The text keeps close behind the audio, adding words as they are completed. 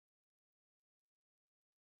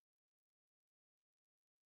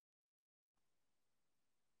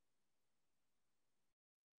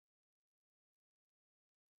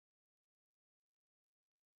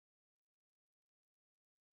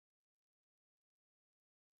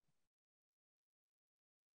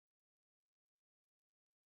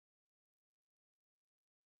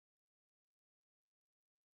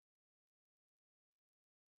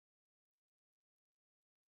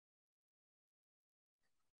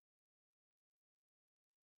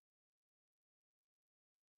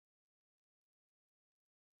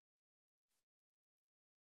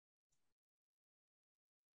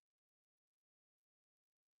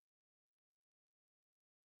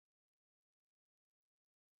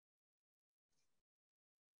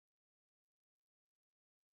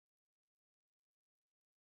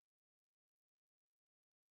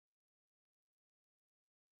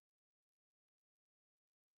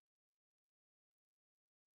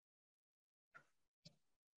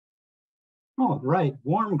All right,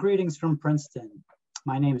 warm greetings from Princeton.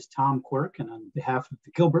 My name is Tom Quirk, and on behalf of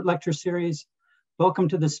the Gilbert Lecture Series, welcome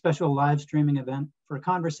to this special live streaming event for a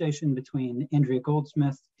conversation between Andrea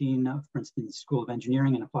Goldsmith, Dean of Princeton's School of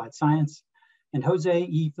Engineering and Applied Science, and José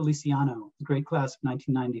E. Feliciano, the great class of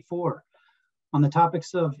 1994, on the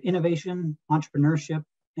topics of innovation, entrepreneurship,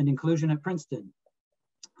 and inclusion at Princeton.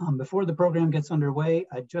 Before the program gets underway,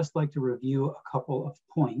 I'd just like to review a couple of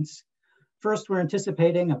points. First, we're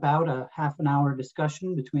anticipating about a half an hour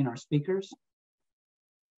discussion between our speakers,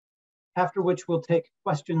 after which we'll take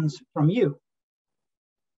questions from you.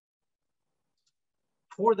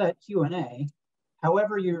 For that Q&A,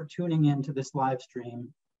 however you're tuning into this live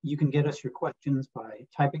stream, you can get us your questions by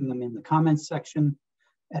typing them in the comments section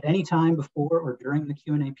at any time before or during the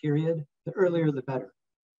Q&A period. The earlier, the better.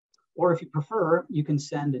 Or if you prefer, you can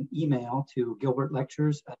send an email to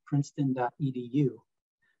gilbertlectures@princeton.edu.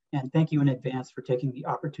 And thank you in advance for taking the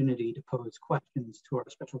opportunity to pose questions to our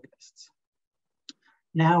special guests.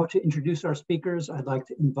 Now, to introduce our speakers, I'd like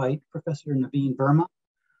to invite Professor Naveen Verma,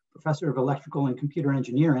 Professor of Electrical and Computer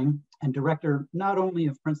Engineering, and Director not only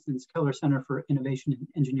of Princeton's Keller Center for Innovation and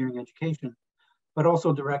Engineering Education, but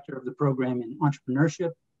also Director of the program in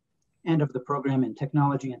Entrepreneurship and of the program in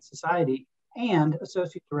Technology and Society, and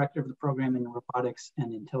Associate Director of the program in Robotics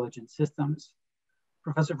and Intelligent Systems.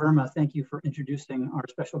 Professor Verma, thank you for introducing our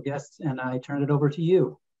special guests, and I turn it over to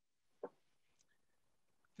you.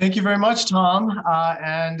 Thank you very much, Tom,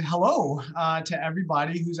 and hello to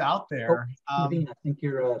everybody who's out there. Naveen, I think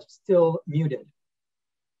you're still muted.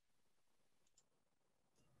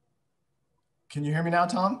 Can you hear me now,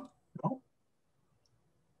 Tom? No.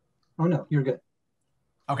 Oh no, you're good.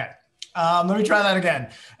 Okay. Let me try that again.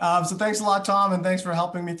 So thanks a lot, Tom, and thanks for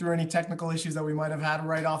helping me through any technical issues that we might have had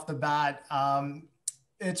right off the bat.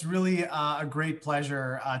 It's really a great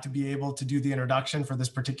pleasure to be able to do the introduction for this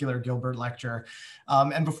particular Gilbert lecture.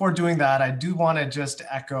 And before doing that, I do want to just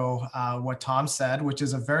echo what Tom said, which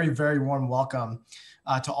is a very, very warm welcome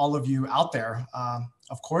to all of you out there.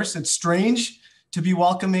 Of course, it's strange to be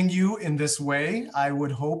welcoming you in this way. I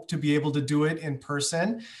would hope to be able to do it in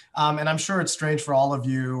person. And I'm sure it's strange for all of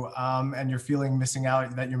you and you're feeling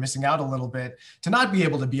that you're missing out a little bit to not be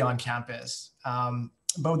able to be on campus.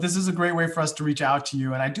 But this is a great way for us to reach out to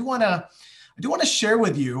you. And I do want to share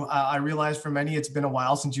with you, I realize for many, it's been a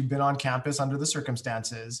while since you've been on campus under the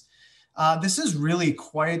circumstances. This is really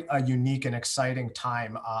quite a unique and exciting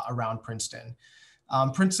time around Princeton.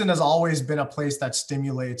 Princeton has always been a place that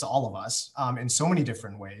stimulates all of us in so many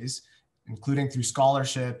different ways, including through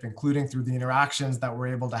scholarship, including through the interactions that we're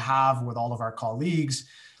able to have with all of our colleagues.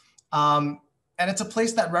 And it's a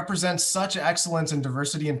place that represents such excellence and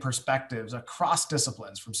diversity and perspectives across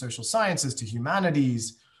disciplines, from social sciences to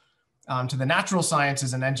humanities, to the natural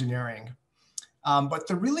sciences and engineering. But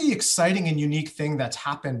the really exciting and unique thing that's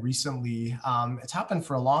happened recently, it's happened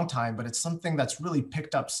for a long time, but it's something that's really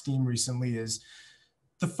picked up steam recently, is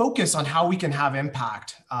the focus on how we can have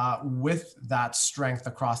impact with that strength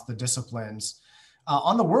across the disciplines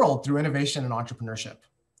on the world through innovation and entrepreneurship.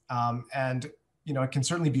 And it can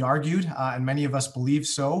certainly be argued, and many of us believe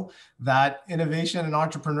so, that innovation and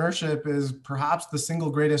entrepreneurship is perhaps the single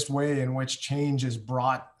greatest way in which change is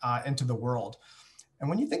brought into the world. And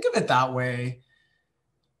when you think of it that way,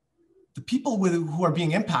 the people who are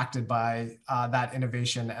being impacted by that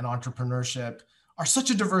innovation and entrepreneurship are such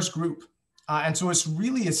a diverse group. And so it's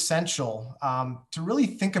really essential to really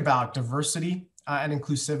think about diversity and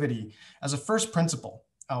inclusivity as a first principle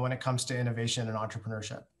when it comes to innovation and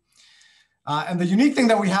entrepreneurship. And the unique thing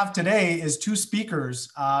that we have today is two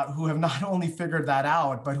speakers who have not only figured that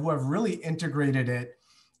out, but who have really integrated it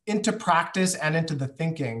into practice and into the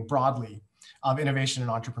thinking broadly of innovation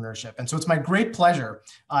and entrepreneurship. And so it's my great pleasure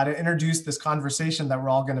to introduce this conversation that we're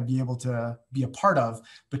all going to be able to be a part of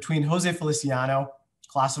between José Feliciano,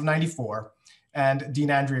 class of '94, and Dean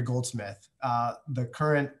Andrea Goldsmith, the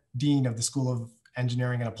current Dean of the School of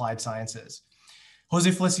Engineering and Applied Sciences.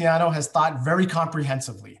 José Feliciano has thought very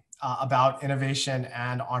comprehensively about innovation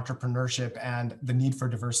and entrepreneurship and the need for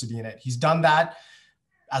diversity in it. He's done that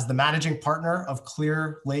as the managing partner of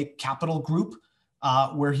Clearlake Capital Group,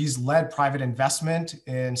 where he's led private investment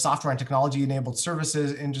in software and technology-enabled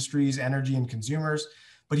services, industries, energy, and consumers.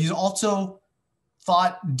 But he's also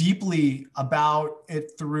thought deeply about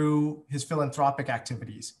it through his philanthropic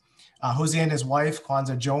activities. Jose and his wife,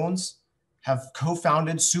 Kwanzaa Jones, have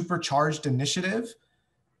co-founded Supercharged Initiative,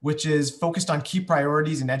 which is focused on key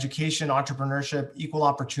priorities in education, entrepreneurship, equal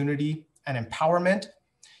opportunity, and empowerment.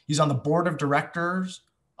 He's on the board of directors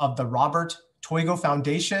of the Robert Toigo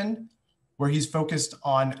Foundation, where he's focused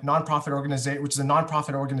on nonprofit organization, which is a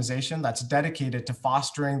nonprofit organization that's dedicated to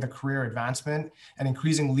fostering the career advancement and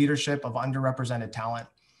increasing leadership of underrepresented talent.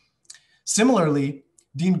 Similarly,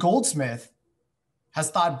 Dean Goldsmith has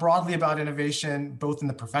thought broadly about innovation, both in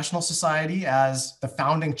the professional society as the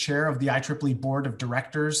founding chair of the IEEE Board of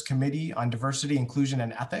Directors Committee on Diversity, Inclusion,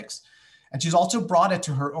 and Ethics. And she's also brought it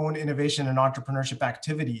to her own innovation and entrepreneurship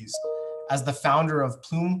activities as the founder of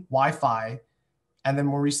Plume Wi-Fi, and then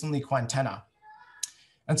more recently, Quantenna.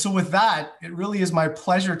 And so with that, it really is my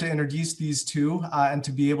pleasure to introduce these two and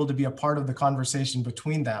to be able to be a part of the conversation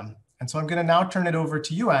between them. And so I'm going to now turn it over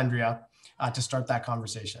to you, Andrea, to start that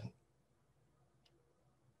conversation.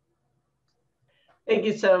 Thank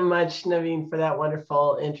you so much, Naveen, for that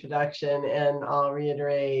wonderful introduction. And I'll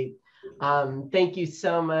reiterate, thank you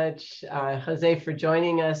so much, Jose, for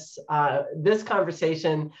joining us this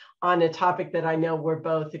conversation on a topic that I know we're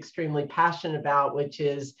both extremely passionate about, which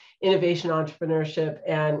is innovation, entrepreneurship,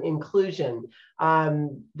 and inclusion.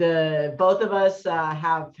 Both of us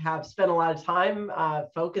have spent a lot of time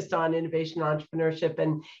focused on innovation, entrepreneurship,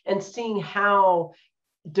 and seeing how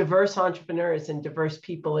diverse entrepreneurs and diverse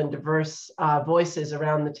people and diverse voices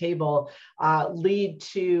around the table lead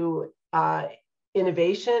to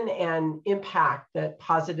innovation and impact that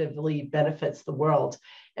positively benefits the world.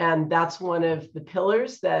 And that's one of the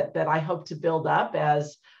pillars that I hope to build up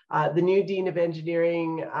as the new Dean of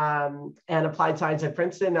Engineering and Applied Science at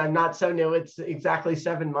Princeton. I'm not so new, it's exactly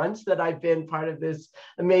 7 months that I've been part of this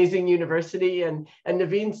amazing university. And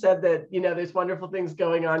Naveen said that, you know, there's wonderful things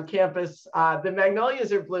going on campus. The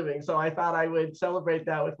magnolias are blooming, so I thought I would celebrate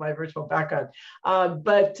that with my virtual background.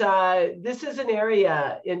 But this is an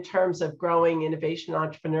area in terms of growing innovation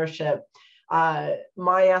entrepreneurship.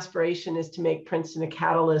 My aspiration is to make Princeton a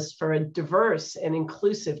catalyst for a diverse and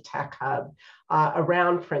inclusive tech hub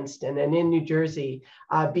around Princeton and in New Jersey,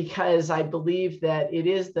 because I believe that it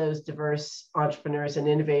is those diverse entrepreneurs and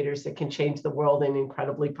innovators that can change the world in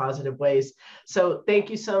incredibly positive ways. So thank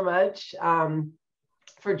you so much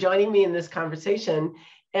for joining me in this conversation.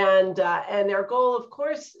 And our goal, of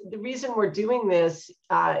course, the reason we're doing this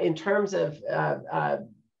in terms of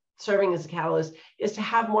serving as a catalyst is to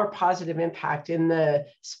have more positive impact in the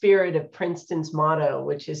spirit of Princeton's motto,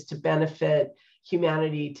 which is to benefit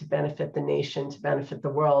humanity, to benefit the nation, to benefit the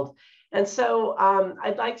world. And so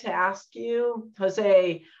I'd like to ask you,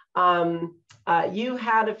 Jose, you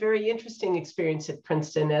had a very interesting experience at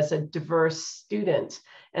Princeton as a diverse student.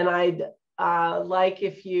 And I'd like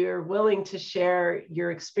if you're willing to share your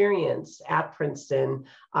experience at Princeton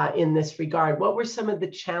in this regard. What were some of the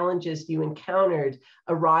challenges you encountered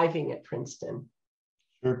arriving at Princeton?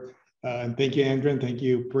 Sure. Thank you, Andrea, and thank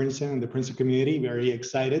you, Princeton and the Princeton community. Very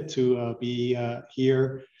excited to be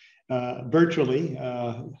here virtually,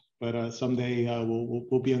 but someday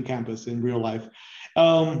we'll be on campus in real life.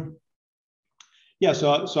 Yeah,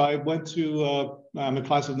 so I went to I'm a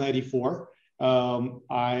class of '94.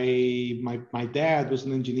 My dad was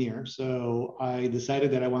an engineer, so I decided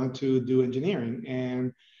that I wanted to do engineering,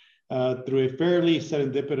 and through a fairly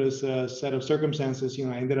serendipitous set of circumstances, you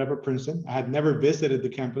know, I ended up at Princeton. I had never visited the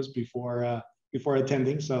campus before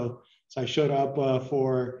attending, so I showed up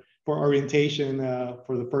for orientation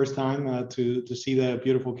for the first time to see the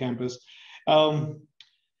beautiful campus. I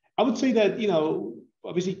would say that, you know,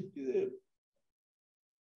 obviously,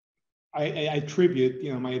 I attribute,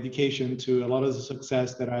 you know, my education to a lot of the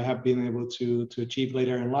success that I have been able to achieve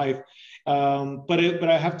later in life. But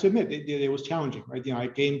I have to admit, it was challenging, right? You know, I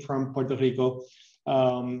came from Puerto Rico,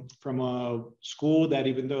 from a school that,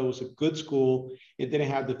 even though it was a good school, it didn't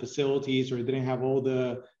have the facilities, or it didn't have all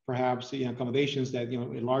the, perhaps, you know, accommodations that, you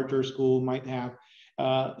know, a larger school might have.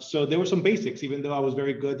 So there were some basics, even though I was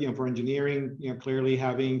very good, you know, for engineering, you know, clearly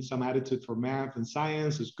having some attitude for math and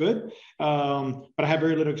science is good. But I have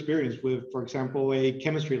very little experience with, for example, a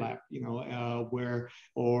chemistry lab, you know,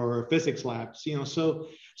 or physics labs, you know. So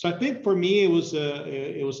I think for me, it was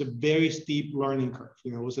a very steep learning curve.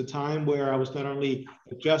 You know, it was a time where I was not only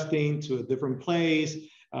adjusting to a different place,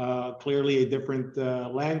 clearly a different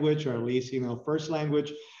language, or at least, you know, first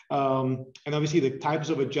language. And obviously the types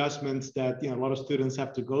of adjustments that, you know, a lot of students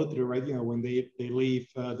have to go through, right? You know, when they leave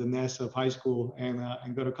the nest of high school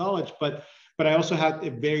and go to college. But I also had a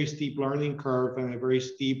very steep learning curve and a very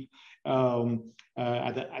steep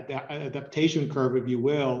adaptation curve, if you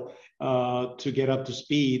will, to get up to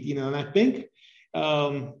speed, you know. And I think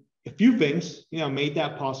a few things, you know, made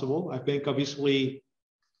that possible. I think obviously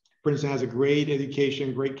Princeton has a great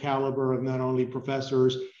education, great caliber of not only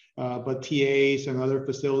professors, but TAs and other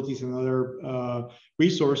facilities and other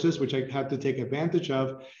resources, which I had to take advantage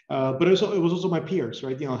of. But it was also my peers,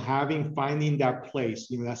 right? Finding that place,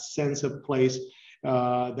 that sense of place,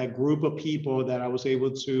 that group of people that I was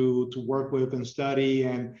able to work with and study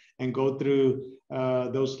and go through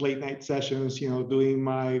those late night sessions, doing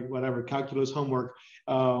my whatever calculus homework.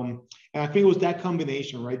 And I think it was that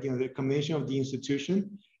combination, right? The combination of the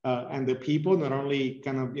institution and the people, not only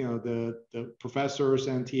kind of, the professors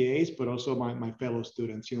and TAs, but also my fellow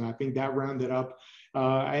students. I think that rounded up.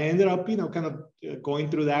 I ended up, kind of going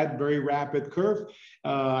through that very rapid curve.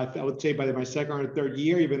 I would say by my second or third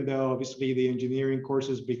year, even though obviously the engineering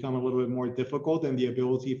courses become a little bit more difficult and the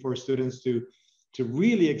ability for students to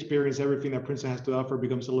really experience everything that Princeton has to offer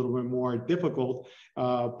becomes a little bit more difficult.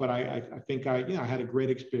 But I think I had a great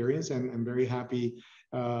experience, and I'm very happy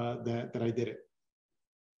that I did it.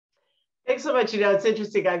 Thanks so much. It's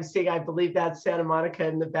interesting. I'm seeing, I believe that's Santa Monica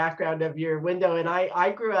in the background of your window. And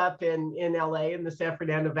I grew up in LA in the San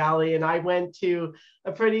Fernando Valley, and I went to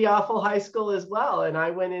a pretty awful high school as well. And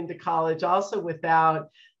I went into college also without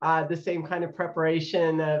the same kind of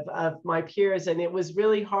preparation of my peers. And it was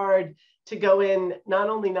really hard to go in, not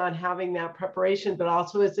only not having that preparation, but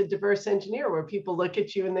also as a diverse engineer, where people look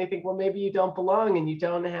at you and they think, well, maybe you don't belong and you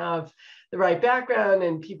don't have the right background,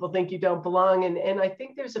 and people think you don't belong. And I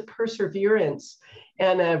think there's a perseverance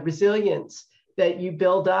and a resilience that you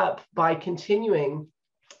build up by continuing,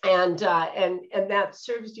 and that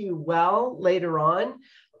serves you well later on.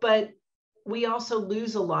 But we also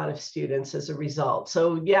lose a lot of students as a result.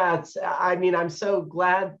 So yeah, I'm so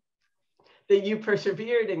glad that you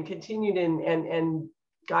persevered and continued and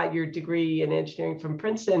got your degree in engineering from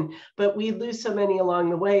Princeton, but we lose so many along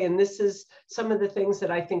the way. And this is some of the things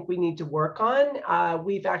that I think we need to work on.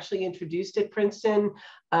 We've actually introduced at Princeton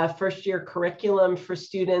a first-year curriculum for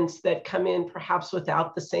students that come in perhaps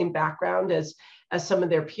without the same background as some of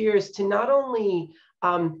their peers, to not only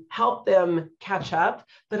help them catch up,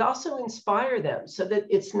 but also inspire them, so that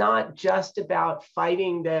it's not just about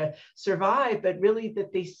fighting to survive, but really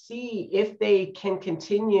that they see if they can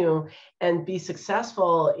continue and be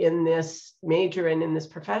successful in this major and in this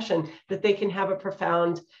profession, that they can have a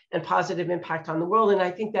profound and positive impact on the world. And I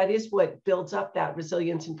think that is what builds up that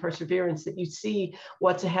resilience and perseverance, that you see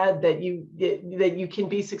what's ahead, that you can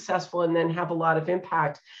be successful and then have a lot of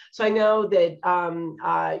impact. So I know that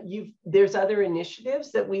there's other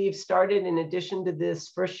initiatives that we've started in addition to this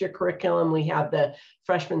first year curriculum. We have the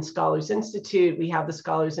Freshman Scholars Institute, we have the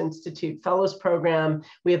Scholars Institute Fellows Program,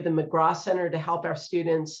 we have the McGraw Center to help our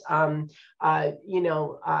students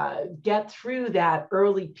get through that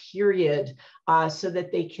early period so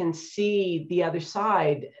that they can see the other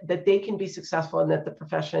side, that they can be successful, and that the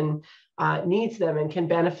profession needs them and can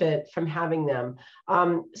benefit from having them.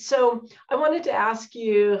 So I wanted to ask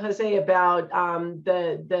you, Jose, about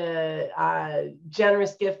the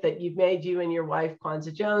generous gift that you've made. You and your wife,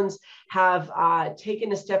 Kwanzaa Jones, have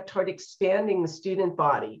taken a step toward expanding the student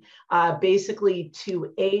body, basically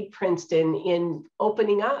to aid Princeton in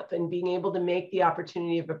opening up and being able to make the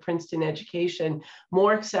opportunity of a Princeton education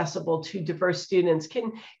more accessible to diverse students.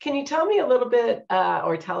 Can you tell me a little bit,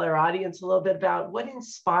 or tell our audience a little bit about what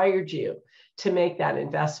inspired you to make that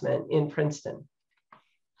investment in Princeton?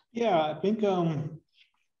 Yeah, I think, and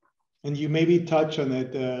you maybe touch on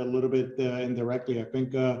it a little bit indirectly. I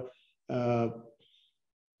think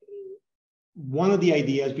one of the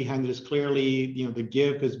ideas behind it is clearly, the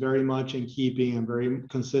gift is very much in keeping and very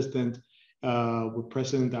consistent with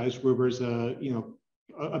President Eisgruber's,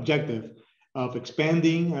 objective of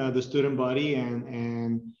expanding the student body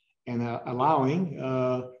and allowing,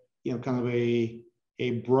 kind of a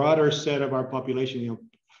broader set of our population,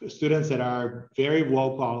 students that are very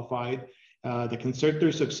well qualified, that can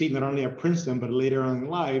certainly succeed not only at Princeton, but later on in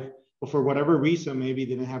life, but for whatever reason, maybe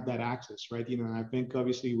didn't have that access, right? And I think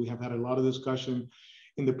obviously we have had a lot of discussion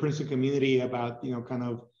in the Princeton community about, kind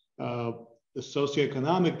of the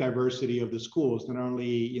socioeconomic diversity of the schools, not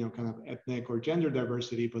only, kind of ethnic or gender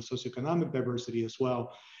diversity, but socioeconomic diversity as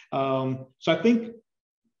well. So I think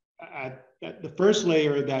the first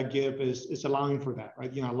layer of that give is allowing for that,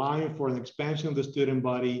 right? Allowing for an expansion of the student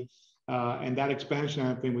body, and that expansion,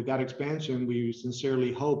 I think with that expansion, we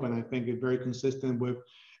sincerely hope, and I think it's very consistent with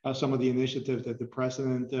some of the initiatives that the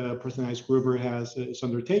President Eisgruber is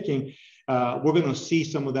undertaking, we're going to see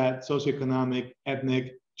some of that socioeconomic,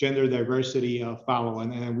 ethnic, gender diversity follow,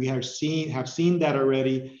 and we have seen that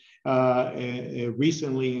already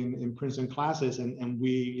recently in Princeton classes, and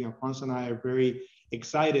we, Kwanzaa and I are very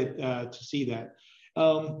excited to see that.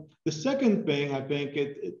 The second thing, I think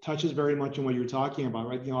it touches very much on what you're talking about,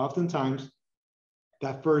 right? Oftentimes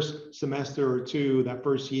that first semester or two, that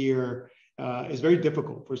first year is very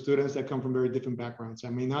difficult for students that come from very different backgrounds. I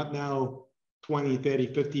may not know 20,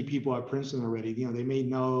 30, 50 people at Princeton already. You know, they may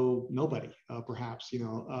know nobody, perhaps, you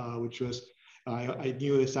know, which was, I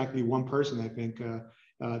knew exactly one person, I think,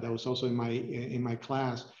 that was also in my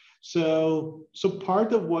class. So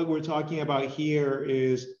part of what we're talking about here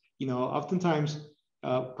is, you know, oftentimes,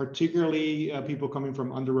 particularly people coming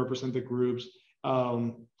from underrepresented groups,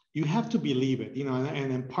 you have to believe it, you know,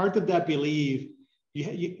 and part of that belief,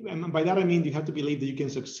 and by that I mean you have to believe that you can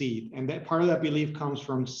succeed, and that part of that belief comes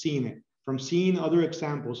from seeing it, from seeing other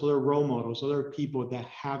examples, other role models, other people that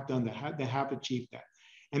have done that, that have achieved that.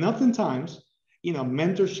 And oftentimes, you know,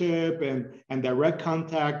 mentorship and direct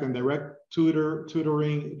contact and direct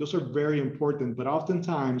tutoring, those are very important. But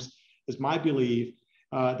oftentimes, it's my belief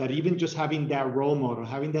that even just having that role model,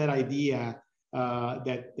 having that idea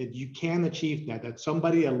that you can achieve that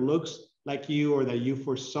somebody that looks like you or that you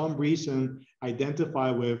for some reason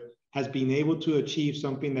identify with has been able to achieve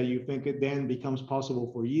something that you think it then becomes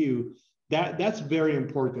possible for you, that's very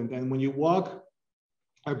important. And when you walk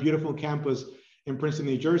our beautiful campus in Princeton,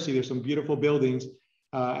 New Jersey, there's some beautiful buildings,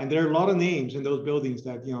 and there are a lot of names in those buildings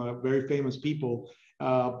that, you know, are very famous people,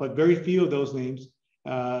 but very few of those names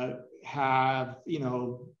have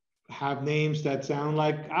names that sound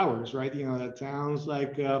like ours, right? You know, that sounds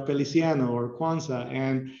like Feliciano or Kwanzaa.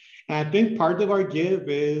 And I think part of our give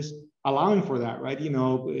is allowing for that, right? You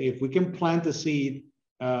know, if we can plant a seed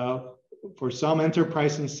for some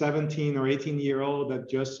enterprising 17 or 18-year-old that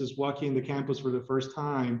just is walking the campus for the first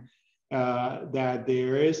time, that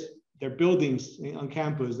there are buildings on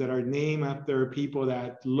campus that are named after people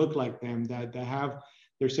that look like them, that have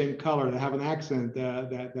their same color, that have an accent,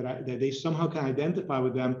 that they somehow can identify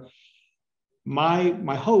with them.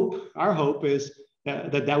 My hope, our hope is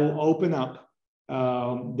that will open up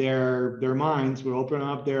their minds, will open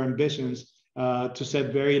up their ambitions to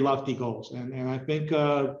set very lofty goals. And I think,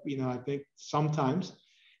 you know, I think sometimes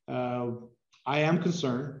I am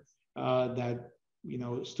concerned that, you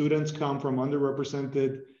know, students come from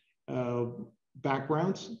underrepresented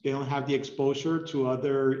backgrounds. They don't have the exposure to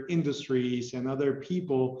other industries and other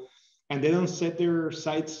people, and they don't set their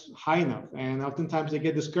sights high enough. And oftentimes they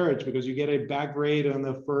get discouraged because you get a bad grade on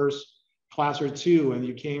the first class or two, and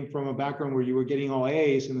you came from a background where you were getting all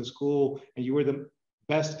A's in the school, and you were the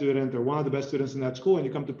best student or one of the best students in that school, and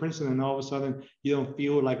you come to Princeton and all of a sudden you don't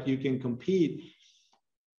feel like you can compete.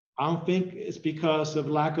 I don't think it's because of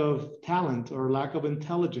lack of talent or lack of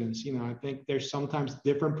intelligence. You know, I think there's sometimes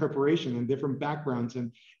different preparation and different backgrounds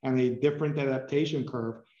and a different adaptation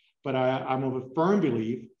curve. But I'm of a firm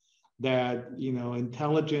belief that, you know,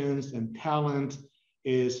 intelligence and talent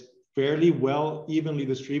is fairly well evenly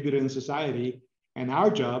distributed in society. And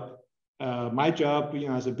our job, my job, you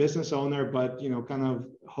know, as a business owner, but, you know, kind of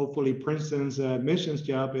hopefully Princeton's missions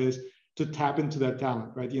job is to tap into that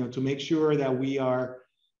talent, right? You know, to make sure that we are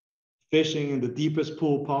fishing in the deepest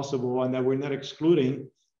pool possible, and that we're not excluding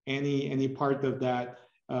any part of that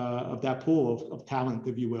pool of talent,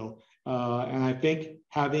 if you will. And I think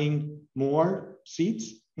having more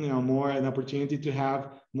seats, you know, an opportunity to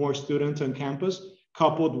have more students on campus,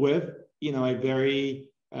 coupled with, you know, a very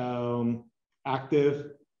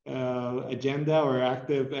active agenda or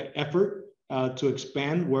active effort to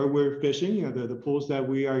expand where we're fishing, you know, the pools that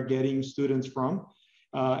we are getting students from,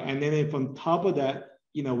 and then if on top of that,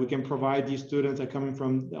 you know, we can provide these students that are coming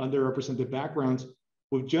from underrepresented backgrounds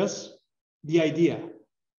with just the idea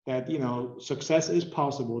that, you know, success is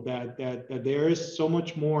possible, that there is so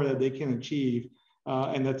much more that they can achieve,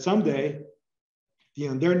 and that someday, you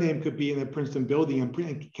know, their name could be in a Princeton building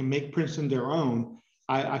and can make Princeton their own.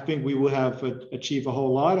 I think we will have achieved a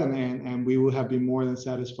whole lot, and we will have been more than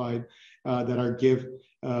satisfied that our give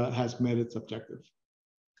has met its objective.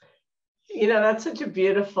 You know, that's such a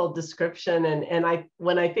beautiful description. And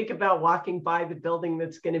when I think about walking by the building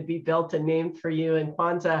that's going to be built and named for you in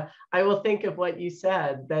Kwanzaa, I will think of what you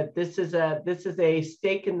said, that this is a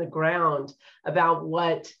stake in the ground about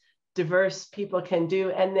what diverse people can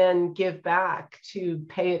do, and then give back to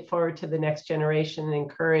pay it forward to the next generation and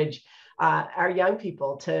encourage our young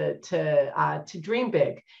people to dream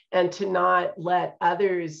big and to not let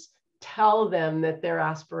others tell them that their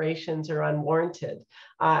aspirations are unwarranted.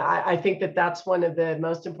 I think that that's one of the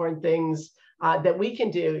most important things that we can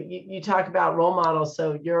do. You talk about role models.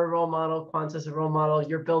 So you're a role model, Kwanzaa's a role model,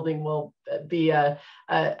 your building will be a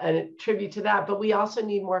tribute to that. But we also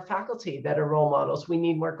need more faculty that are role models. We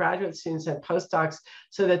need more graduate students and postdocs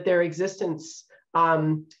so that their existence,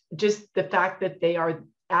 just the fact that they are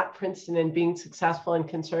at Princeton and being successful and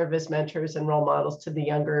can serve as mentors and role models to the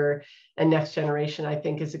younger and next generation, I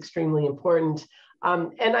think is extremely important.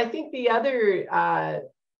 And I think the other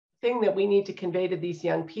thing that we need to convey to these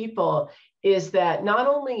young people is that not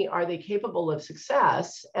only are they capable of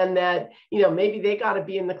success, and that, you know, maybe they got to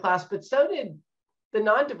be in the class, but so did the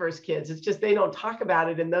non-diverse kids. It's just they don't talk about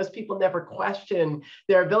it, and those people never question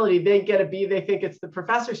their ability. They get a B, they think it's the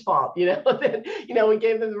professor's fault, you know, that, you know, we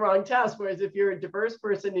gave them the wrong test. Whereas if you're a diverse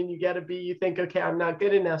person and you get a B, you think, okay, I'm not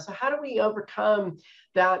good enough. So how do we overcome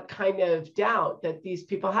that kind of doubt that these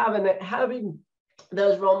people have? And that having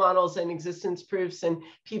those role models and existence proofs and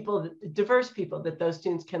people, diverse people that those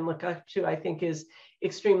students can look up to, I think is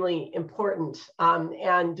extremely important.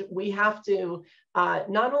 And we have to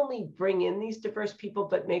not only bring in these diverse people,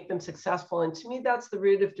 but make them successful. And to me, that's the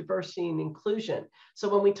root of diversity and inclusion. So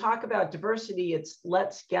when we talk about diversity, it's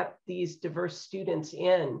let's get these diverse students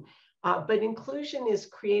in. But inclusion is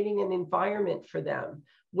creating an environment for them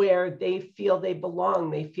where they feel they belong,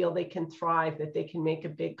 they feel they can thrive, that they can make a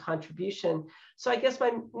big contribution. So I guess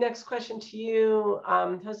my next question to you,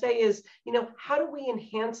 Jose, is, you know, how do we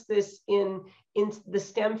enhance this in the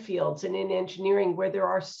STEM fields and in engineering where there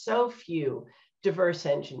are so few diverse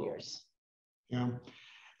engineers? Yeah.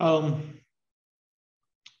 Well,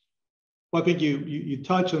 I think you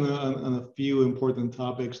touch on a few important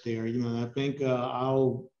topics there. You know, I think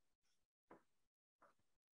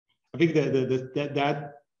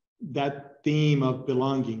that theme of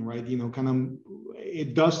belonging, right? You know, kind of,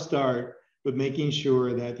 it does start with making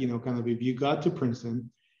sure that, you know, kind of, if you got to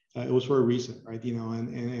Princeton, it was for a reason, right? You know,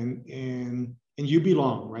 and you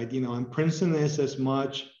belong, right? You know, and Princeton is as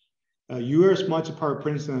much, you are as much a part of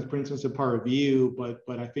Princeton as Princeton's a part of you,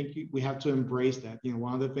 but I think we have to embrace that. You know,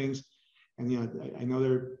 one of the things, and, you know, I know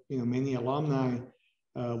there are, you know, many alumni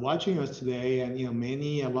watching us today, and, you know,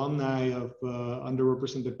 many alumni of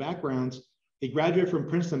underrepresented backgrounds, they graduate from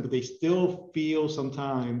Princeton, but they still feel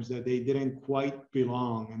sometimes that they didn't quite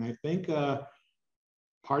belong. And I think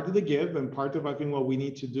part of the give and part of, I think, what we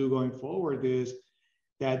need to do going forward is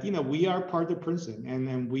that, you know, we are part of Princeton,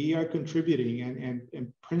 and we are contributing,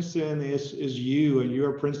 and Princeton is you, and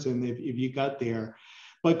you're Princeton if you got there.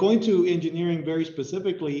 But going to engineering very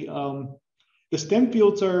specifically, the STEM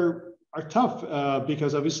fields are tough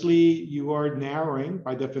because obviously you are narrowing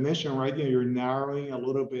by definition, right? You know, you're narrowing a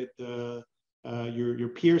little bit your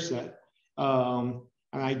peer set. And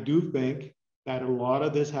I do think that a lot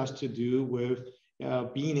of this has to do with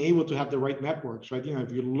being able to have the right networks, right? You know,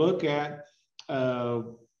 if you look at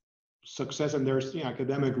success, and there's, you know,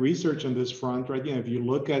 academic research on this front, right? You know, if you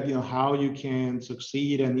look at, you know, how you can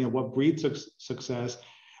succeed and, you know, what breeds success,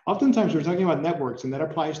 oftentimes we're talking about networks, and that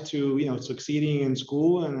applies to, you know, succeeding in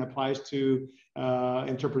school, and applies to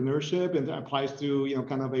entrepreneurship, and applies to, you know,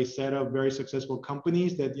 kind of a set of very successful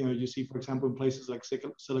companies that, you know, you see, for example, in places like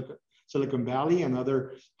Silicon Valley and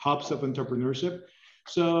other hubs of entrepreneurship.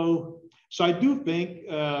 So I do think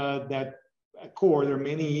that at core, there are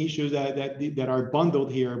many issues that are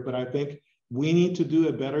bundled here, but I think we need to do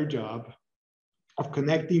a better job of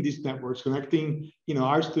connecting these networks, connecting, you know,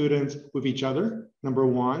 our students with each other, number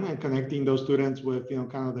one, and connecting those students with, you know,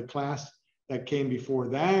 kind of the class that came before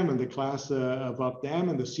them, and the class above them,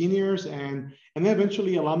 and the seniors, and then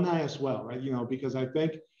eventually alumni as well, right? You know, because I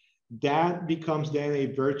think that becomes then a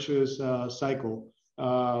virtuous cycle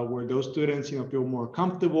where those students, you know, feel more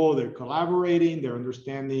comfortable, they're collaborating, they're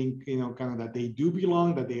understanding, you know, kind of that they do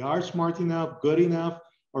belong, that they are smart enough, good enough,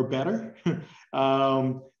 or better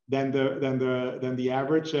than the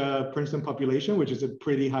average Princeton population, which is a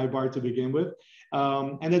pretty high bar to begin with,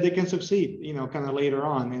 and that they can succeed, you know, kind of later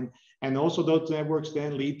on. And also those networks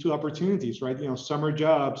then lead to opportunities, right? You know, summer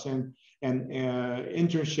jobs and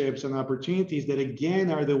internships and opportunities that, again,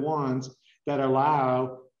 are the ones that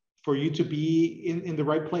allow for you to be in the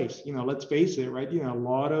right place. You know, let's face it, right? You know, a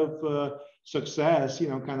lot of success, you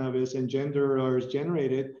know, kind of is engendered or is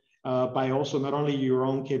generated by also not only your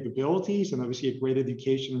own capabilities, and obviously a great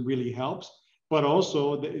education really helps, but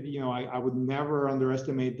also, you know, I would never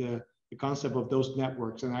underestimate the concept of those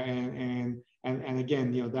networks. And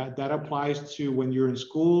again, you know, that applies to when you're in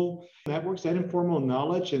school. Networks, that informal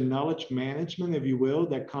knowledge and knowledge management, if you will,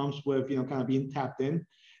 that comes with, you know, kind of being tapped in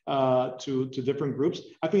to different groups,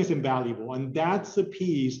 I think it's invaluable. And that's the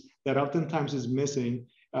piece that oftentimes is missing.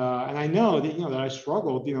 And I know that, you know, that I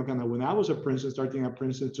struggled, you know, kind of when I was at Princeton, starting at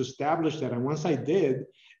Princeton, to establish that. And once I did,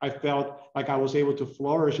 I felt like I was able to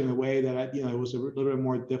flourish in a way that, you know, it was a little bit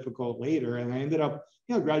more difficult later. And I ended up,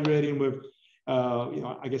 you know, graduating with, you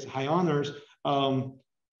know, I guess high honors.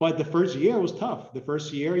 But the first year was tough. The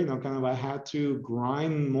first year, you know, kind of I had to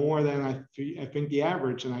grind more than I think the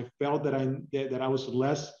average. And I felt that I was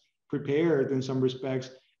less prepared in some respects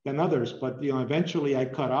than others. But, you know, eventually I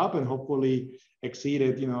caught up, and hopefully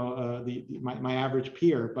exceeded, my average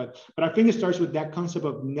peer. But I think it starts with that concept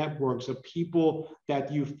of networks, of people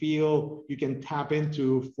that you feel you can tap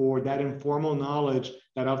into for that informal knowledge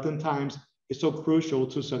that oftentimes is so crucial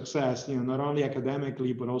to success, not only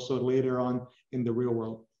academically, but also later on in the real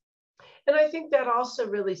world. And I think that also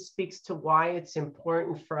really speaks to why it's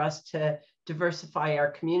important for us to diversify our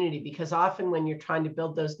community, because often when you're trying to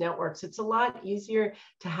build those networks, it's a lot easier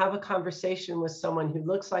to have a conversation with someone who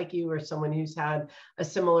looks like you or someone who's had a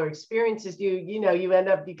similar experience as you.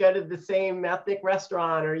 You go to the same ethnic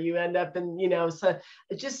restaurant, or you end up in, so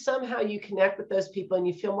just somehow you connect with those people and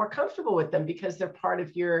you feel more comfortable with them because they're part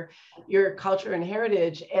of your culture and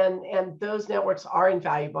heritage. And those networks are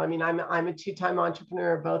invaluable. I mean, I'm a two-time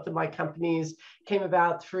entrepreneur. Both of my companies came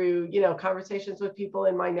about through, conversations with people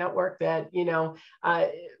in my network that,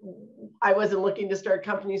 I wasn't looking to start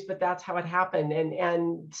companies, but that's how it happened.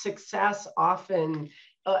 And success often,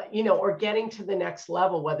 or getting to the next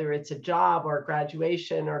level, whether it's a job or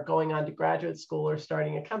graduation or going on to graduate school or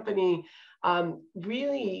starting a company,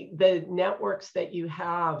 really the networks that you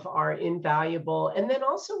have are invaluable. And then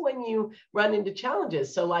also when you run into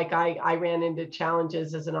challenges. So like I ran into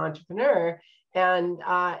challenges as an entrepreneur, and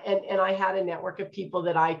I had a network of people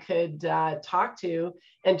that I could talk to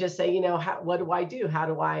and just say, what do I do? How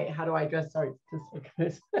do I address? Sorry,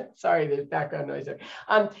 sorry, there's background noise there.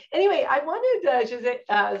 Anyway, I wanted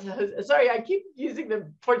José, sorry, I keep using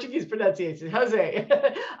the Portuguese pronunciation. José,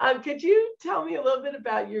 could you tell me a little bit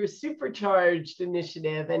about your Supercharged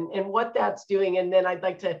initiative and what that's doing? And then I'd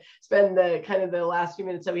like to spend the last few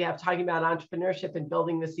minutes that we have talking about entrepreneurship and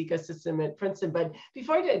building this ecosystem at Princeton. But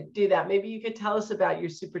before I do that, maybe you could tell us about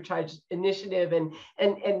your Supercharged initiative and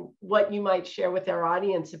what you might share with our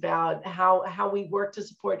audience about how we work to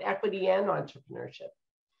support equity and entrepreneurship.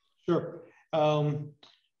 Sure.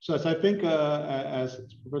 So as I think, as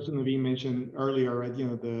Professor Naveen mentioned earlier, right,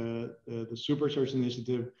 the Supercharged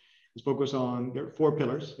initiative is focused on, there are 4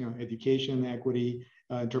 pillars, education, equity,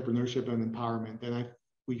 entrepreneurship, and empowerment. And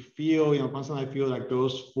we feel, constantly, I feel like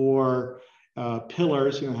those 4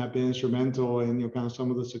 pillars, have been instrumental in, kind of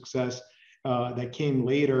some of the success that came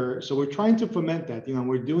later. So we're trying to foment that.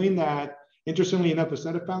 We're doing that. Interestingly enough, it's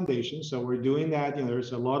not a foundation. So we're doing that.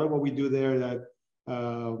 There's a lot of what we do there that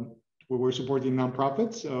where we're supporting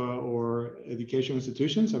nonprofits or education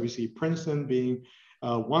institutions. Obviously, Princeton being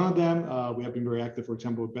one of them. We have been very active, for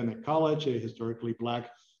example, with Bennett College, a historically Black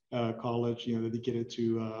college, dedicated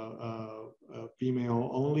to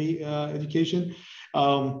female-only education.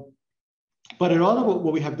 But a lot of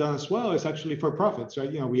what we have done as well is actually for profits,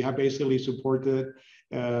 right? We have basically supported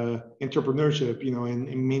entrepreneurship,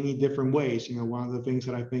 in many different ways. One of the things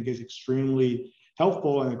that I think is extremely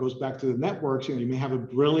helpful, and it goes back to the networks, you may have a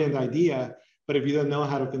brilliant idea, but if you don't know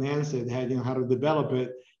how to finance it, how to develop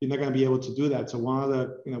it, you're not going to be able to do that. So one of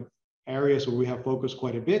the, areas where we have focused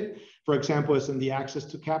quite a bit, for example, is in the access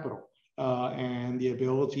to capital and the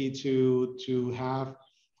ability to have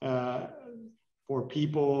for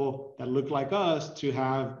people that look like us to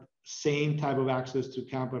have same type of access to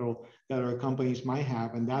capital that our companies might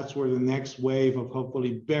have. And that's where the next wave of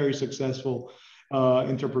hopefully very successful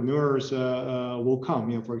entrepreneurs will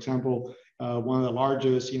come. For example, one of the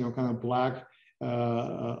largest, kind of Black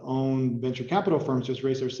owned venture capital firms just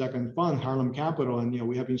raised their second fund, Harlem Capital. And,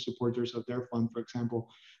 we have been supporters of their fund, for example,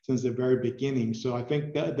 since the very beginning. So I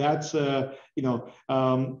think that's, the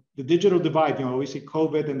digital divide, obviously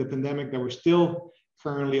COVID and the pandemic that we're still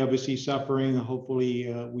currently obviously suffering.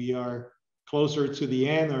 Hopefully we are closer to the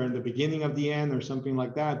end or in the beginning of the end or something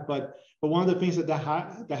like that. But one of the things that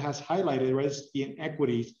has highlighted, right, is the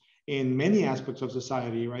inequities in many aspects of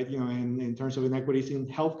society, right? In terms of inequities in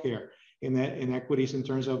healthcare, inequities in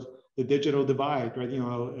terms of the digital divide,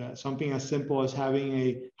 right? Something as simple as having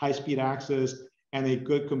a high-speed access and a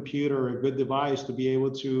good computer, a good device to be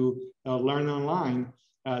able to learn online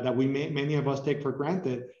that many of us take for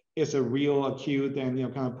granted is a real acute and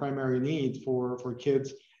kind of primary need for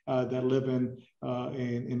kids that live in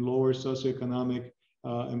lower socioeconomic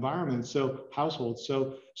environments, so households.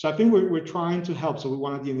 So I think we're trying to help. So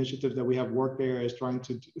one of the initiatives that we have worked there is trying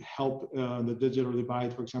to help the digital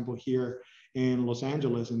divide, for example, here in Los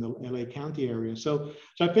Angeles, in the LA County area. So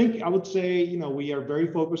I think I would say, we are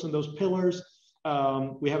very focused on those pillars.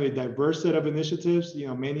 We have a diverse set of initiatives,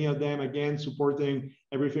 many of them, again, supporting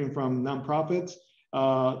everything from nonprofits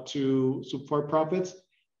to for-profits.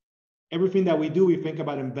 Everything that we do, we think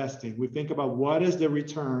about investing. We think about what is the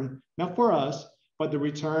return, not for us, but the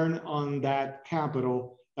return on that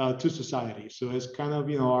capital to society. So it's kind of,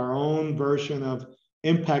 our own version of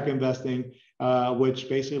impact investing, which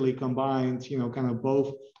basically combines, kind of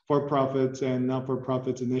both for-profits and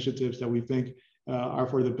not-for-profits initiatives that we think are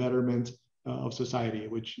for the betterment of society,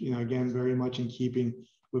 which, again, very much in keeping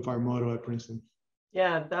with our motto at Princeton.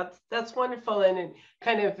 Yeah, that's wonderful, and it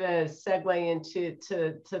kind of segue into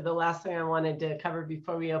the last thing I wanted to cover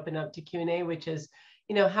before we open up to Q&A, which is,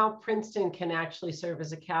 how Princeton can actually serve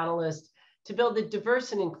as a catalyst to build a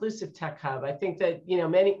diverse and inclusive tech hub. I think that,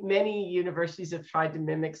 many universities have tried to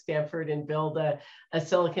mimic Stanford and build a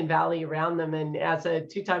Silicon Valley around them. And as a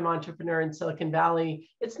two-time entrepreneur in Silicon Valley,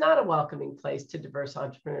 it's not a welcoming place to diverse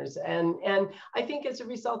entrepreneurs. And I think as a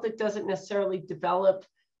result, it doesn't necessarily develop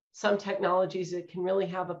some technologies that can really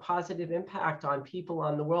have a positive impact on people,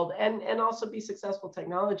 on the world, and also be successful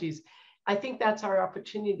technologies. I think that's our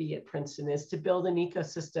opportunity at Princeton, is to build an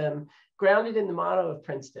ecosystem grounded in the motto of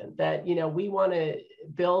Princeton, that, we want to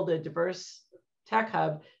build a diverse tech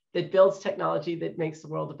hub that builds technology that makes the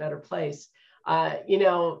world a better place.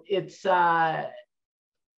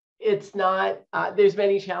 It's not, there's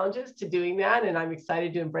many challenges to doing that, and I'm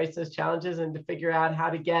excited to embrace those challenges and to figure out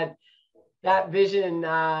how to get that vision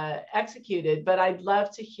executed. But I'd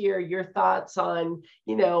love to hear your thoughts on,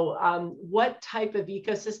 what type of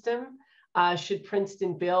ecosystem should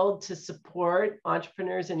Princeton build to support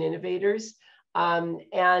entrepreneurs and innovators,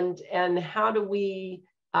 and how do we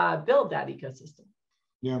build that ecosystem?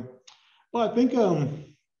 Yeah, well, I think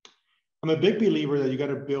I'm a big believer that you got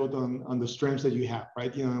to build on the strengths that you have,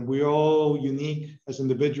 right? We're all unique as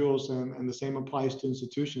individuals, and the same applies to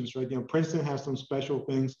institutions, right? Princeton has some special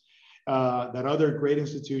things that other great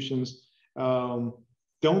institutions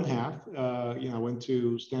don't have. I went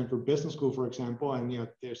to Stanford Business School, for example, and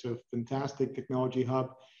there's a fantastic technology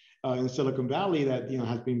hub in Silicon Valley that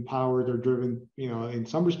has been powered or driven, in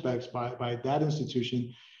some respects by that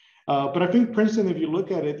institution. But I think Princeton, if you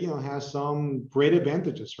look at it, has some great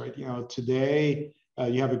advantages, right? Today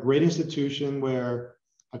you have a great institution where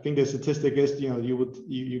I think the statistic is,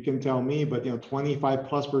 you can tell me, but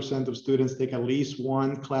 25+% of students take at least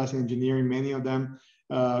one class in engineering, many of them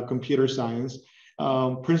computer science.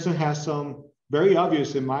 Princeton has some very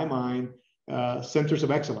obvious, in my mind, centers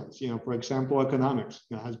of excellence. For example, economics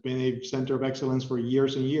has been a center of excellence for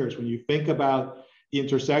years and years. When you think about the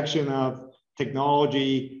intersection of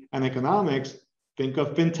technology and economics, think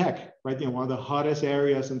of fintech, right? One of the hottest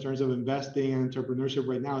areas in terms of investing and entrepreneurship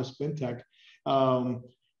right now is fintech.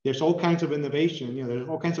 There's all kinds of innovation. There's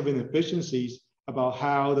all kinds of inefficiencies about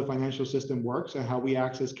how the financial system works and how we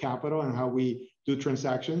access capital and how we do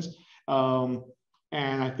transactions.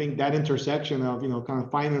 And I think that intersection of, kind of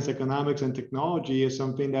finance, economics, and technology is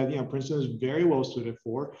something that, Princeton is very well suited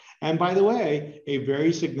for. And by the way, a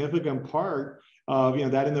very significant part of,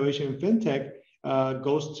 that innovation in fintech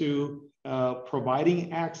goes to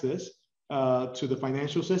providing access to the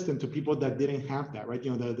financial system to people that didn't have that, right?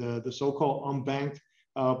 The so-called unbanked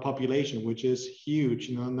population, which is huge,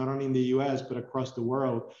 not only in the US, but across the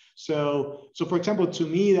world. So for example, to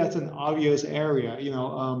me, that's an obvious area.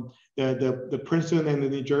 The Princeton and the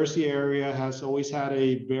New Jersey area has always had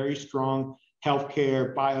a very strong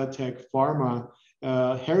healthcare, biotech, pharma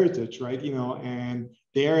heritage, right? And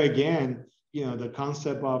there again, the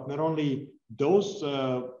concept of not only those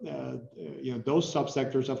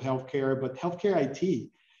subsectors of healthcare, but healthcare IT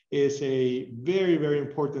is a very, very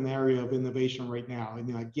important area of innovation right now.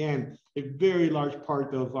 And again, a very large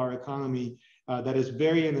part of our economy that is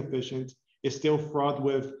very inefficient, is still fraught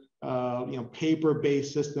with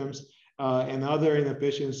paper-based systems and other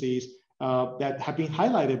inefficiencies that have been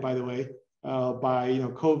highlighted, by the way, by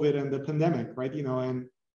COVID and the pandemic, right? And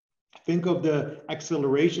think of the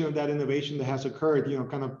acceleration of that innovation that has occurred.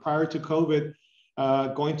 Kind of prior to COVID,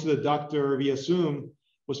 going to the doctor via Zoom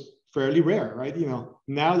was fairly rare, right?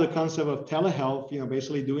 Now the concept of telehealth,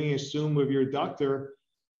 basically doing a Zoom with your doctor,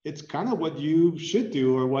 it's kind of what you should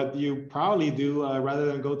do, or what you probably do, rather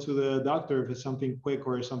than go to the doctor if it's something quick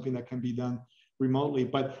or something that can be done remotely.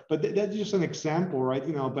 But that's just an example, right?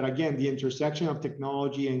 But again, the intersection of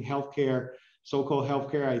technology and healthcare, so-called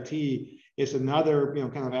healthcare IT, is another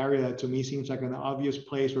kind of area that to me seems like an obvious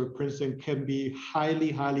place where Princeton can be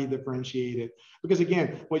highly, highly differentiated. Because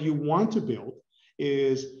again, what you want to build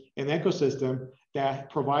is an ecosystem that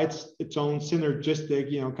provides its own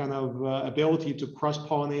synergistic, kind of ability to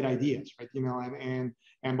cross-pollinate ideas, right?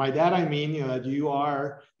 And by that I mean, that you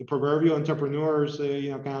are the proverbial entrepreneurs,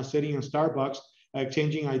 kind of sitting in Starbucks,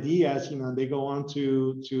 exchanging ideas, and they go on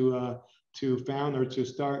to found or to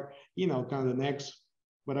start, kind of the next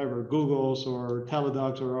whatever, Googles or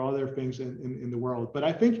Teledocs or other things in the world. But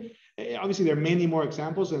I think Obviously, there are many more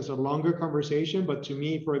examples, and it's a longer conversation. But to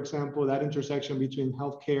me, for example, that intersection between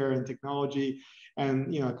healthcare and technology,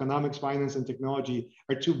 and economics, finance, and technology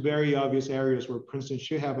are two very obvious areas where Princeton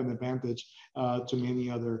should have an advantage to many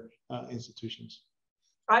other institutions.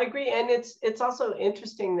 I agree, and it's also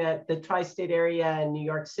interesting that the tri-state area in New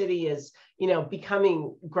York City is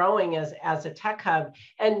growing as a tech hub,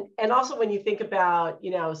 and also when you think about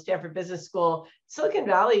Stanford Business School, Silicon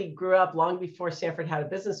Valley grew up long before Stanford had a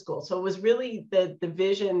business school. So it was really the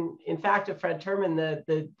vision, in fact, of Fred Terman,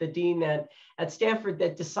 the dean at Stanford,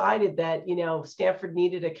 that decided that Stanford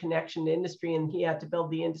needed a connection to industry, and he had to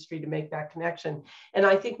build the industry to make that connection. And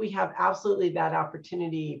I think we have absolutely that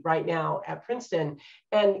opportunity right now at Princeton.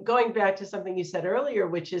 And going back to something you said earlier,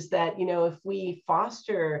 which is that if we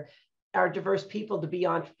foster our diverse people to be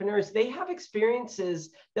entrepreneurs, they have experiences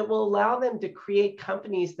that will allow them to create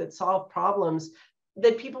companies that solve problems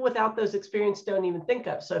that people without those experiences don't even think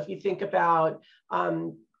of. So if you think about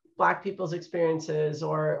Black people's experiences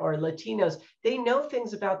or Latinos, they know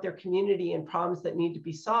things about their community and problems that need to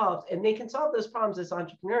be solved, and they can solve those problems as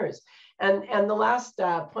entrepreneurs. And the last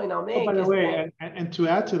point I'll make by the is way, and to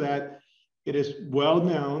add to that, it is well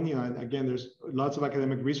known, and again, there's lots of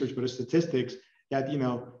academic research, but it's statistics that,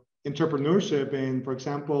 entrepreneurship in, for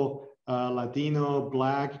example, Latino,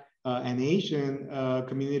 Black, and Asian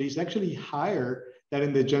communities actually higher than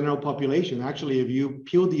in the general population. Actually, if you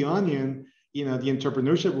peel the onion, the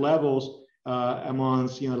entrepreneurship levels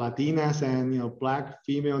amongst, Latinas and, Black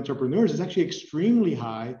female entrepreneurs is actually extremely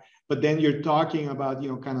high. But then you're talking about,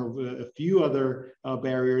 kind of a few other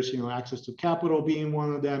barriers, access to capital being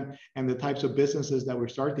one of them, and the types of businesses that we're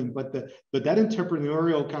starting. But that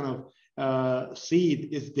entrepreneurial kind of seed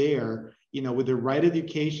is there, with the right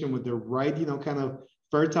education, with the right, kind of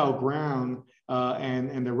fertile ground,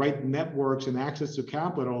 and the right networks and access to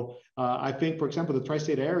capital. I think, for example, the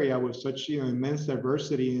tri-state area with such immense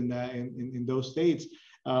diversity in those states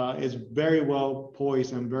is very well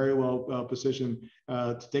poised and very well positioned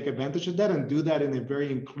to take advantage of that and do that in a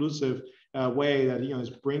very inclusive way that is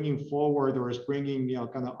bringing forward or is bringing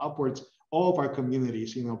kind of upwards all of our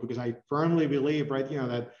communities. Because I firmly believe, right,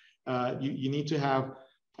 that you need to have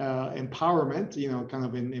empowerment, kind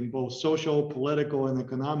of in both social, political, and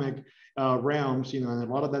economic realms, and a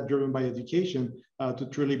lot of that driven by education to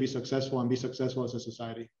truly be successful and be successful as a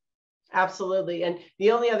society. Absolutely. And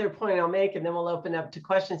the only other point I'll make, and then we'll open up to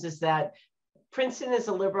questions, is that Princeton is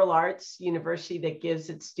a liberal arts university that gives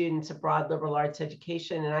its students a broad liberal arts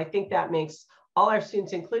education. And I think that makes all our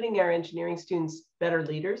students, including our engineering students, better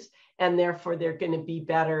leaders. And therefore, they're going to be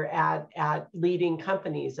better at leading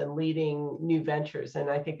companies and leading new ventures. And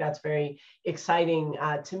I think that's very exciting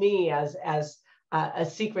to me as a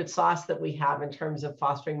secret sauce that we have in terms of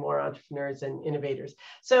fostering more entrepreneurs and innovators.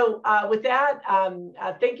 So with that,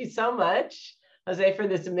 thank you so much, Jose, for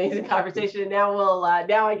this amazing conversation. And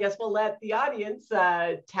now I guess we'll let the audience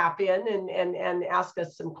tap in and ask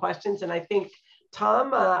us some questions. And I think,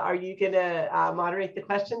 Tom, are you going to moderate the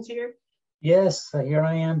questions here? Yes, here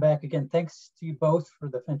I am back again. Thanks to you both for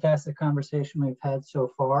the fantastic conversation we've had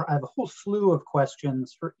so far. I have a whole slew of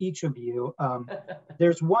questions for each of you.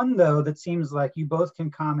 There's one, though, that seems like you both can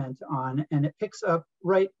comment on, and it picks up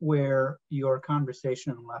right where your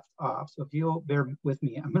conversation left off. So if you'll bear with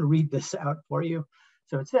me, I'm going to read this out for you.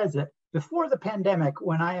 So it says that before the pandemic,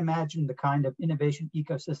 when I imagined the kind of innovation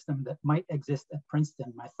ecosystem that might exist at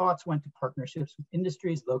Princeton, my thoughts went to partnerships with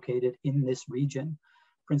industries located in this region,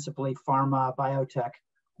 principally pharma, biotech.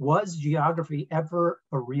 Was geography ever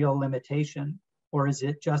a real limitation, or is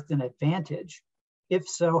it just an advantage? If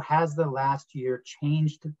so, has the last year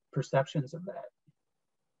changed perceptions of that?